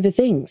those are the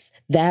things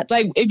that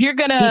like if you're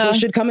gonna people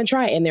should come and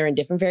try, and they're in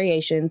different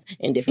variations,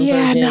 in different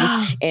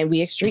versions, and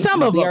we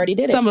already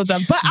did it. Some of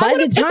them, but I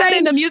would put that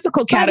in the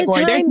musical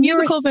category. There's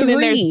musicals and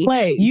then there's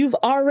plays. You've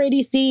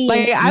already seen.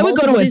 Like I would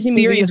go to a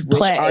serious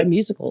play. Are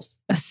musicals.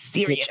 A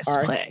serious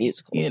play,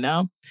 musicals. You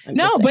know?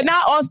 No, but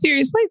not all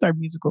serious plays are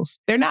musicals.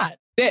 They're not.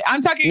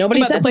 I'm talking about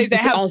the plays that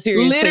have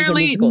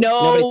literally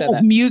no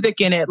music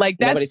in it. Like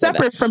that's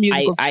separate from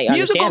musicals.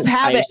 Musicals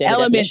have an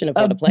element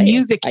of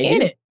music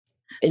in it.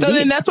 Indeed. So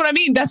then that's what I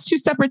mean. That's two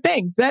separate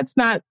things. That's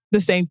not the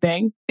same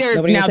thing.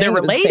 They're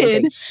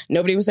related.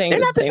 Nobody was saying they're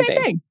not the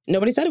same thing.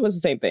 Nobody said it was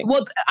the same thing.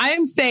 Well, I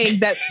am saying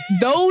that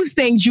those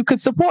things you could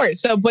support.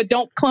 So, but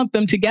don't clump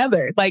them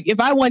together. Like if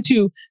I want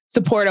to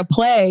support a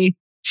play,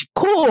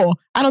 cool.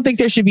 I don't think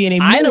there should be any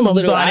minimums on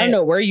it. I don't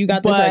know where you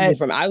got this argument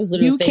from. I was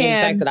literally saying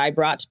the fact that I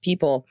brought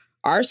people.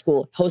 Our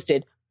school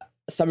hosted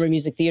a summer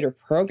music theater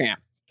program,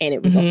 and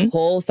it was a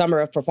whole summer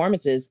of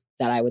performances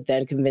that I would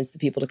then convince the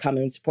people to come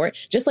and support,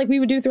 just like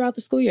we would do throughout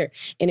the school year.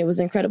 And it was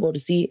incredible to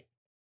see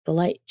the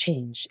light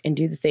change and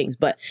do the things.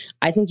 But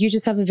I think you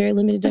just have a very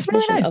limited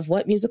definition of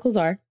what musicals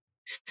are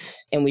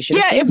And we should.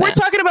 Yeah, if we're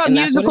talking about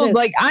musicals,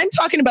 like I'm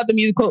talking about the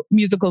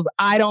musicals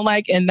I don't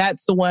like, and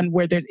that's the one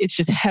where it's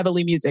just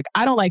heavily music.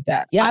 I don't like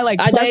that. Yeah, I like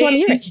that's what I'm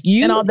hearing.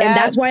 And all that. And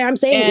that's why I'm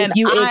saying if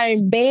you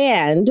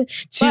expand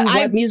to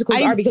what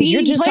musicals are, because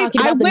you're just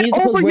talking about the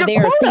musicals where they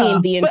are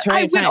singing the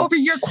entire time. I went over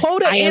your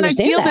quota, and I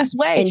feel this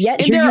way. And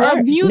yet there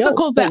are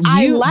musicals that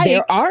I like.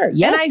 There are,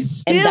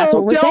 yes. And I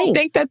still don't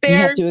think that they're. You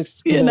have to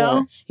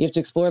explore. You have to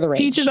explore the range.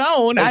 Teach his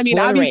own. I mean,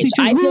 obviously,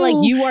 I feel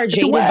like you are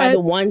jaded by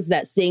the ones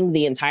that sing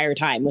the entire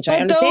time, which I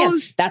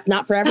understand. That's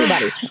not for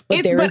everybody,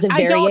 but there is a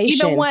variation. I don't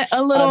even want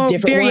a little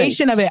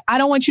variation of it. I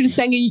don't want you to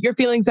sing your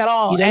feelings at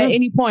all at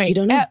any point. You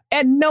don't know.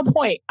 At no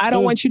point. I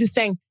don't want you to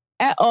sing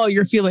at all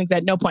your feelings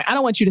at no point. I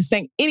don't want you to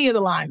sing any of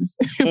the lines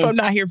if I'm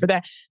not here for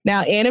that.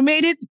 Now,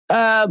 animated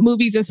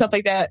movies and stuff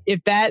like that,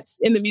 if that's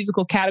in the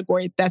musical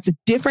category, that's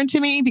different to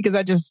me because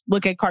I just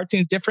look at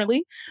cartoons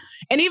differently.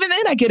 And even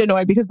then I get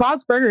annoyed because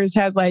Bob's Burgers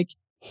has like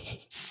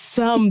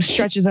some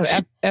stretches of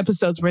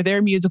episodes where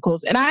they're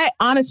musicals, and I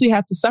honestly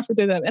have to suffer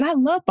through them. And I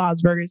love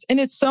Bob's Burgers, and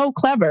it's so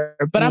clever.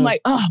 But I'm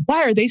like, oh,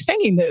 why are they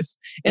singing this?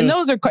 And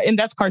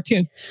that's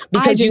cartoons.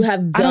 Because you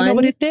have done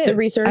the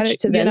research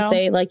to then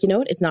say, like, you know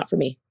what, it's not for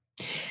me.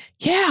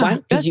 Yeah,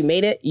 because you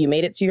made it. You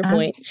made it to your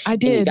point. I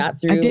did. You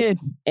got through. I did.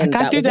 And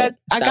I got through that.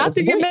 I got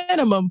through your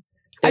minimum.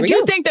 I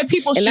do think that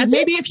people should.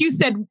 Maybe if you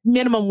said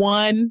minimum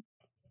one.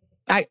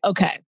 I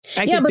can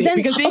see,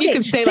 because then you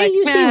can say like,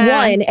 you see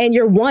one and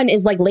your one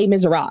is like Les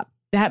Miserables.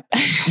 That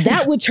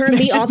would turn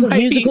me off of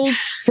musicals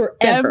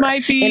forever. That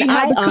might be, and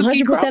I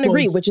 100%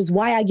 agree, which is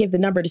why I give the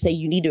number to say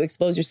you need to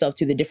expose yourself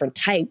to the different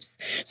types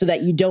so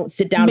that you don't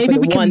sit down for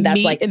the one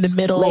that's like in the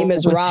middle, Les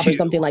Miserables or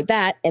something like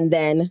that, and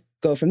then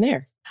go from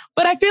there.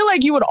 But I feel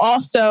like you would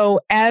also,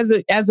 as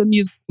a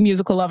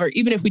musical lover,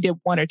 even if we did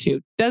one or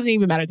two, doesn't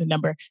even matter the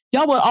number.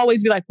 Y'all will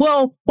always be like,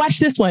 well, watch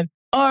this one.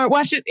 Or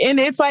watch it, and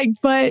it's like,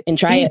 but and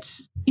try it.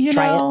 You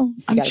know,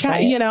 I'm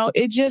trying. You know,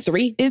 it just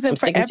isn't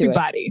for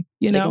everybody.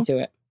 You know, to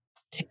it.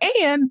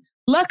 And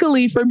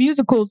luckily for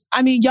musicals,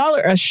 I mean, y'all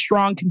are a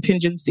strong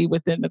contingency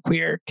within the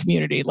queer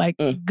community. Like,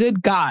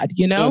 good God,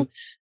 you know,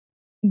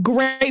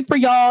 great for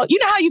y'all. You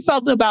know how you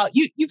felt about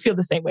you feel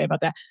the same way about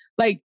that.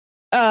 Like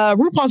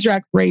RuPaul's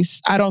Drag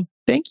Race. I don't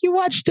think you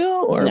watched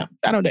still, or no.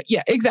 I don't know.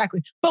 Yeah,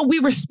 exactly. But we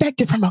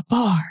respect it from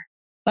afar.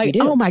 Like,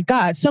 oh my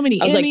God, so many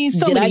Emmys,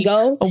 so many did I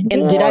go awards.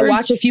 And did I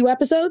watch a few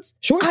episodes?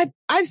 Sure.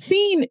 I've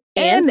seen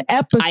an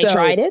episode. I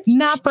tried it.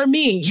 Not for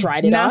me.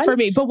 Tried it Not for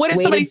me. But what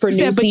if somebody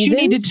said, but you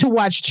needed to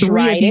watch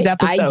 3 of these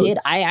episodes? I did.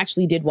 I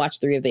actually did watch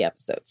 3 of the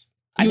episodes.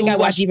 I think I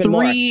watched even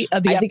more. I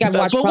think I've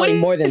watched probably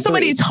more than 3.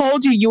 Somebody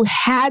told you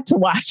had to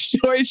watch,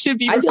 or it should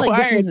be required.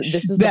 I feel like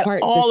this is the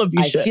part. All of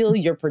you should. I feel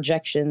your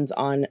projections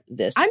on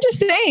this. I'm just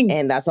saying,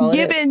 and that's all.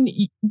 Given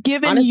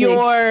honestly,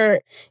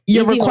 your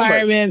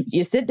requirements,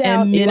 you sit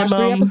down, you watch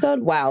 3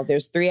 episodes. Wow,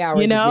 there's 3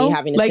 hours of me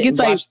having to sit and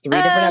watch 3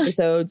 different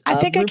episodes. I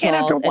think I can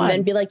after one, and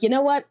then be like, you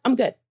know what, I'm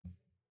good.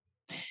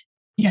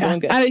 Yeah,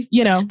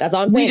 that's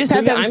all I'm saying. We just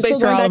have to have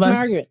space for all of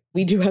us.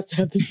 We do have to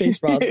have the space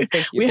for all of us.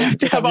 Thank you. We have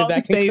to have all the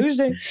space.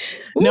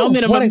 No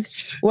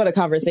minimums. What a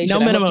conversation.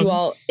 No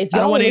minimums. If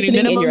y'all are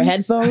listening in your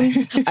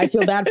headphones, I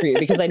feel bad for you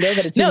because I know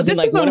that it seems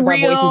like one of our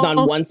voices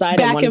on one side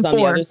and one is on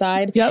the other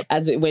side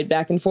as it went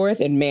back and forth.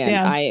 And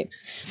man,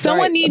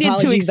 someone needed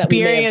to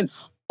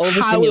experience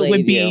how it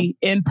would be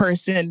in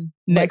person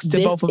next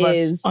to both of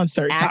us on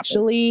certain topics.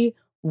 Actually,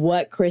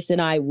 what Chris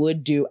and I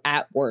would do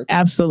at work.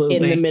 Absolutely.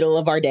 In the middle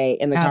of our day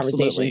in the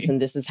conversations.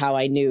 And this is how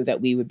I knew that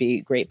we would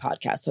be great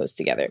podcast hosts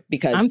together,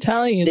 because I'm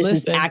telling you, this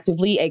is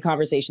actively a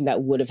conversation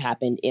that would have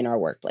happened in our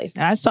workplace.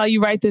 I saw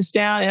you write this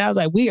down and I was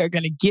like, we are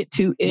going to get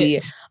to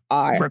it.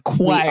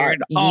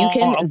 Required. You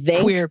can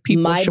thank queer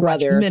people my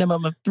brother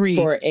minimum of 3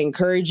 for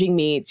encouraging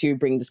me to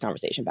bring this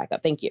conversation back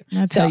up. Thank you.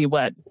 I'll tell you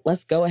what.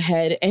 Let's go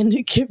ahead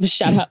and give a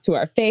shout out to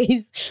our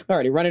faves. We're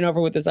already running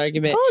over with this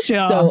argument. Told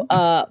y'all.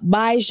 So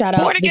my shout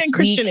out this week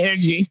Christian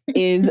energy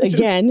is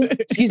again,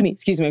 excuse me,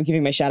 I'm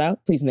giving my shout out.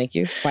 Please and thank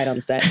you. Right on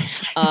the set.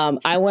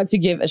 I want to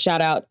give a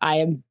shout out. I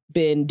am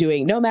been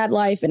doing nomad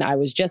life and I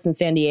was just in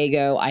San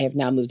Diego. I have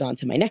now moved on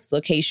to my next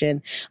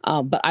location.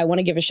 But I want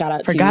to give a shout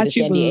out to the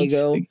San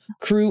Diego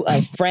crew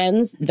of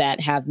friends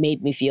that have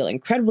made me feel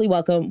incredibly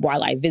welcome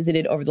while I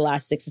visited over the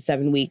last 6 to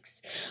 7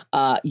 weeks.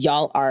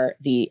 Y'all are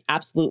the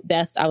absolute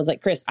best. I was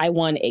like, Chris, I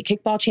won a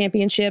kickball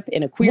championship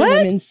in a queer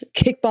women's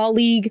kickball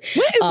league.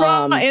 What is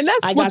wrong? And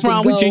that's what's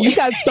wrong with you. You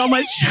got so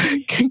much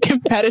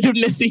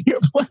competitiveness in your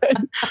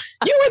blood.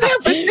 You were there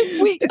for 6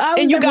 weeks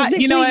and you got,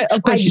 you know what?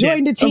 Of course I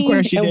joined a team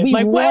and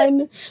we won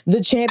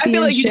the championship. I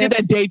feel like you did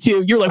that day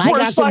too. You're like, I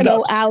got to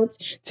go out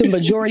to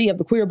majority of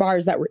the queer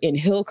bars that were in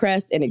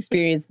Hillcrest and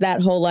experience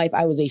that whole life.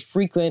 I was a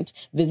frequent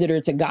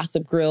visitor to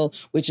Gossip Grill,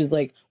 which is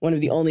like one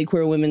of the only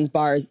queer women's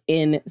bars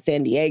in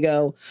San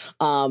Diego.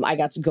 I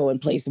got to go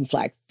and play some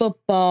flag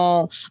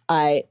football.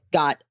 I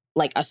got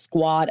like a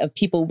squad of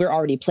people. We're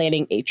already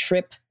planning a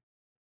trip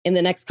in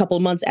the next couple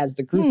of months as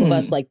the group of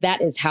us. Like,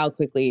 that is how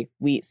quickly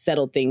we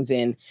settled things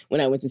in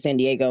when I went to San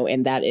Diego,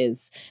 and that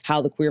is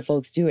how the queer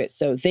folks do it.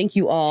 So thank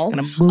you all.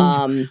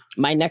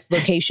 My next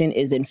location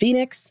is in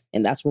Phoenix,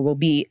 and that's where we'll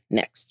be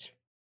next.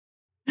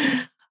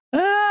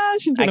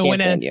 She's going to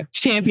win a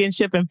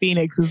championship in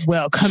Phoenix as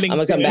well. I'm going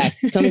to come back.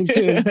 Coming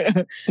soon.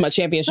 It's my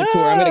championship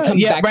tour. I'm going to come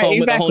back home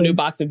with a whole new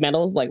box of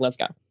medals. Like, let's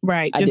go.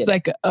 Right. Just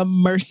like a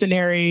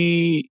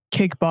mercenary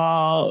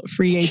kickball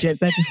free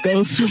agent that just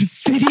goes from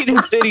city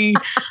to city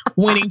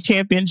winning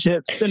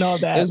championships and all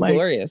that. It was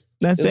glorious.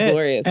 That's it.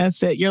 Glorious.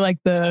 That's it. You're like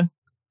the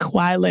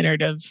Kawhi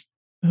Leonard of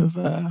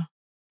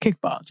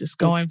kickball, just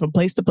going from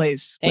place to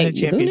place. Hey, win a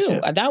championship. Who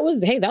knew? That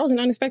was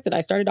unexpected.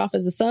 I started off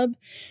as a sub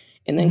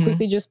and then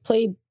quickly just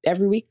played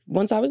every week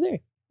once I was there.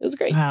 It was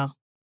great. Wow.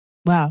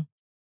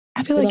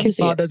 I feel like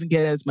kickball doesn't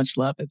get as much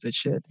love as it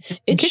should.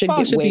 It should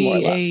get way more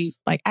love.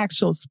 Like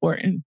actual sport.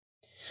 And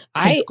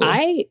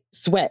I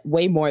sweat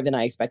way more than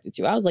I expected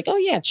to. I was like, oh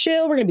yeah,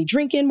 chill. We're going to be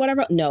drinking,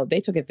 whatever. No, they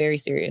took it very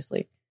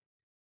seriously.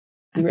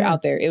 We were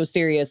out there. It was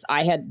serious.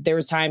 There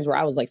was times where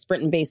I was like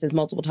sprinting bases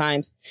multiple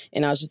times.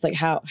 And I was just like,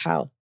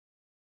 how?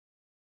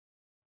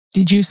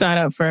 Did you sign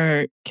up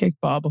for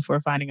kickball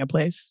before finding a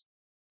place?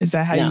 Is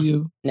that how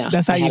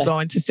that's how you go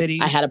into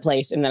cities? I had a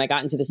place, and then I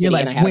got into the city,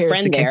 and I had a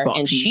friend there,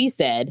 and she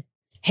said,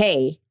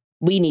 hey,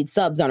 we need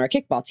subs on our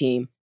kickball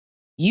team.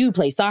 You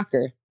play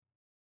soccer.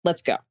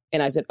 Let's go.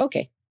 And I said,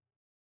 okay.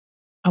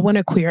 I want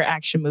a queer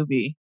action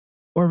movie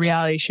or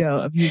reality show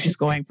of you just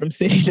going from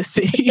city to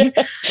city.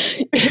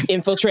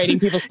 Infiltrating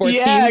people's sports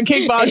teams. Yeah,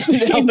 kickball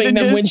teams. Helping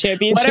them win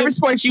championships. Whatever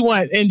sports you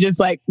want, and just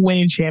like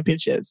winning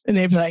championships. And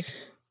they'd be like,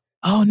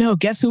 oh no,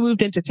 guess who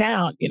moved into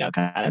town?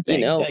 Kind of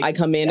thing. Like, I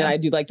come in and I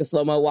do like the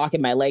slow-mo walk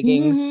in my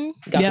leggings,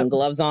 got some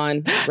gloves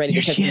on, ready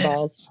to catch the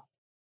balls.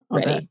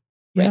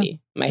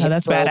 Ready. My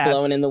hips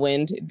blowing in the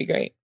wind. It'd be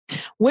great.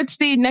 What's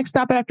the next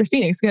stop after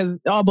Phoenix? Because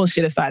all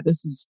bullshit aside,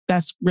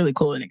 that's really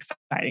cool and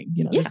exciting.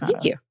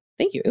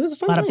 Thank you. It was a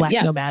fun lot of black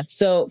nomads.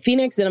 So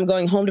Phoenix, then I'm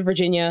going home to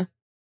Virginia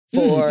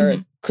for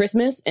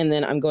Christmas, and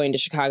then I'm going to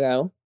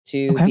Chicago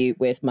to be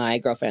with my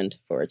girlfriend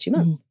for 2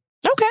 months.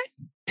 Okay.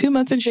 2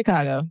 months in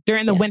Chicago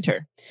during the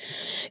winter.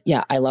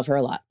 Yeah, I love her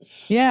a lot.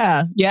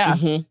 Yeah.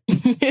 Mm-hmm.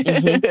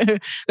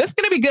 That's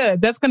going to be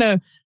good. That's going to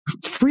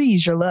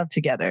freeze your love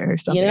together or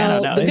something. I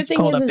don't know. The good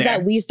thing is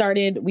that we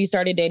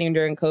started dating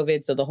during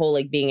COVID. So the whole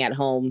like being at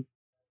home,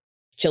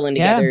 chilling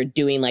together,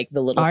 doing like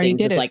the little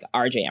things is like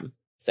our jam.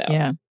 So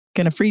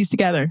going to freeze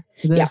together.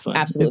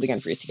 Absolutely going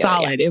to freeze together.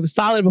 Solid. Yeah. It was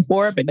solid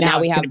before, but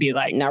now it's going to be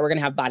like. Now we're going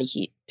to have body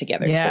heat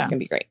together. So it's going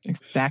to be great.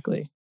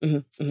 Exactly.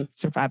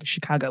 Survive a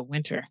Chicago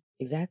winter.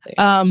 Exactly.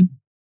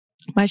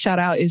 My shout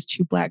out is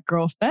to Black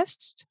Girl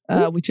Fest,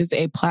 which is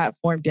a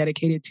platform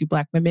dedicated to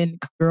Black women,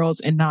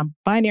 girls, and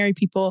non-binary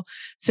people.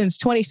 Since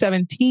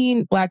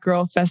 2017, Black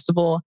Girl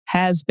Festival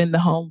has been the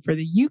home for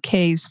the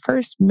UK's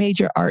first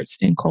major arts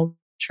and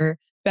culture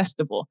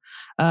festival.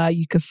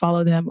 You could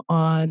follow them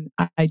on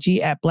IG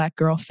at Black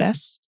Girl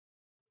Fest.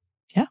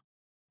 Yeah.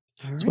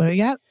 That's what we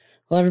got.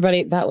 Well,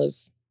 everybody, that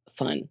was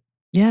fun.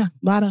 Yeah,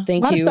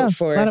 thank you stuff,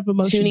 for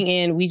tuning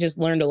in. We just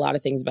learned a lot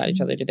of things about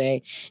each other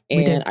today.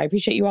 And I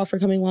appreciate you all for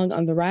coming along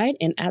on the ride.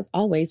 And as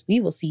always,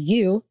 we will see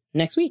you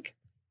next week.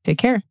 Take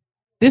care.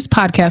 This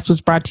podcast was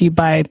brought to you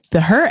by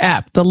the Her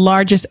app, the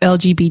largest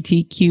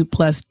LGBTQ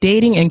plus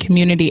dating and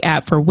community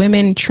app for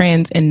women,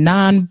 trans, and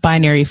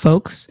non-binary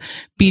folks.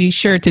 Be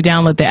sure to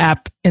download the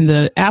app in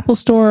the Apple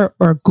Store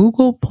or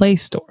Google Play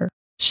Store.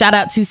 Shout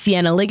out to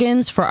Sienna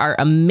Liggins for our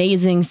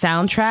amazing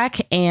soundtrack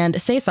and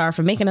Cesar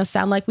for making us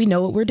sound like we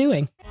know what we're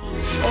doing.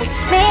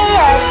 It's me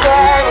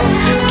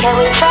again. Can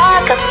we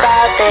talk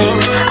about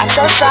things? I'm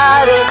so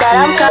sorry that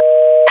I'm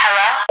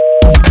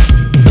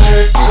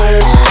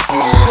Hello?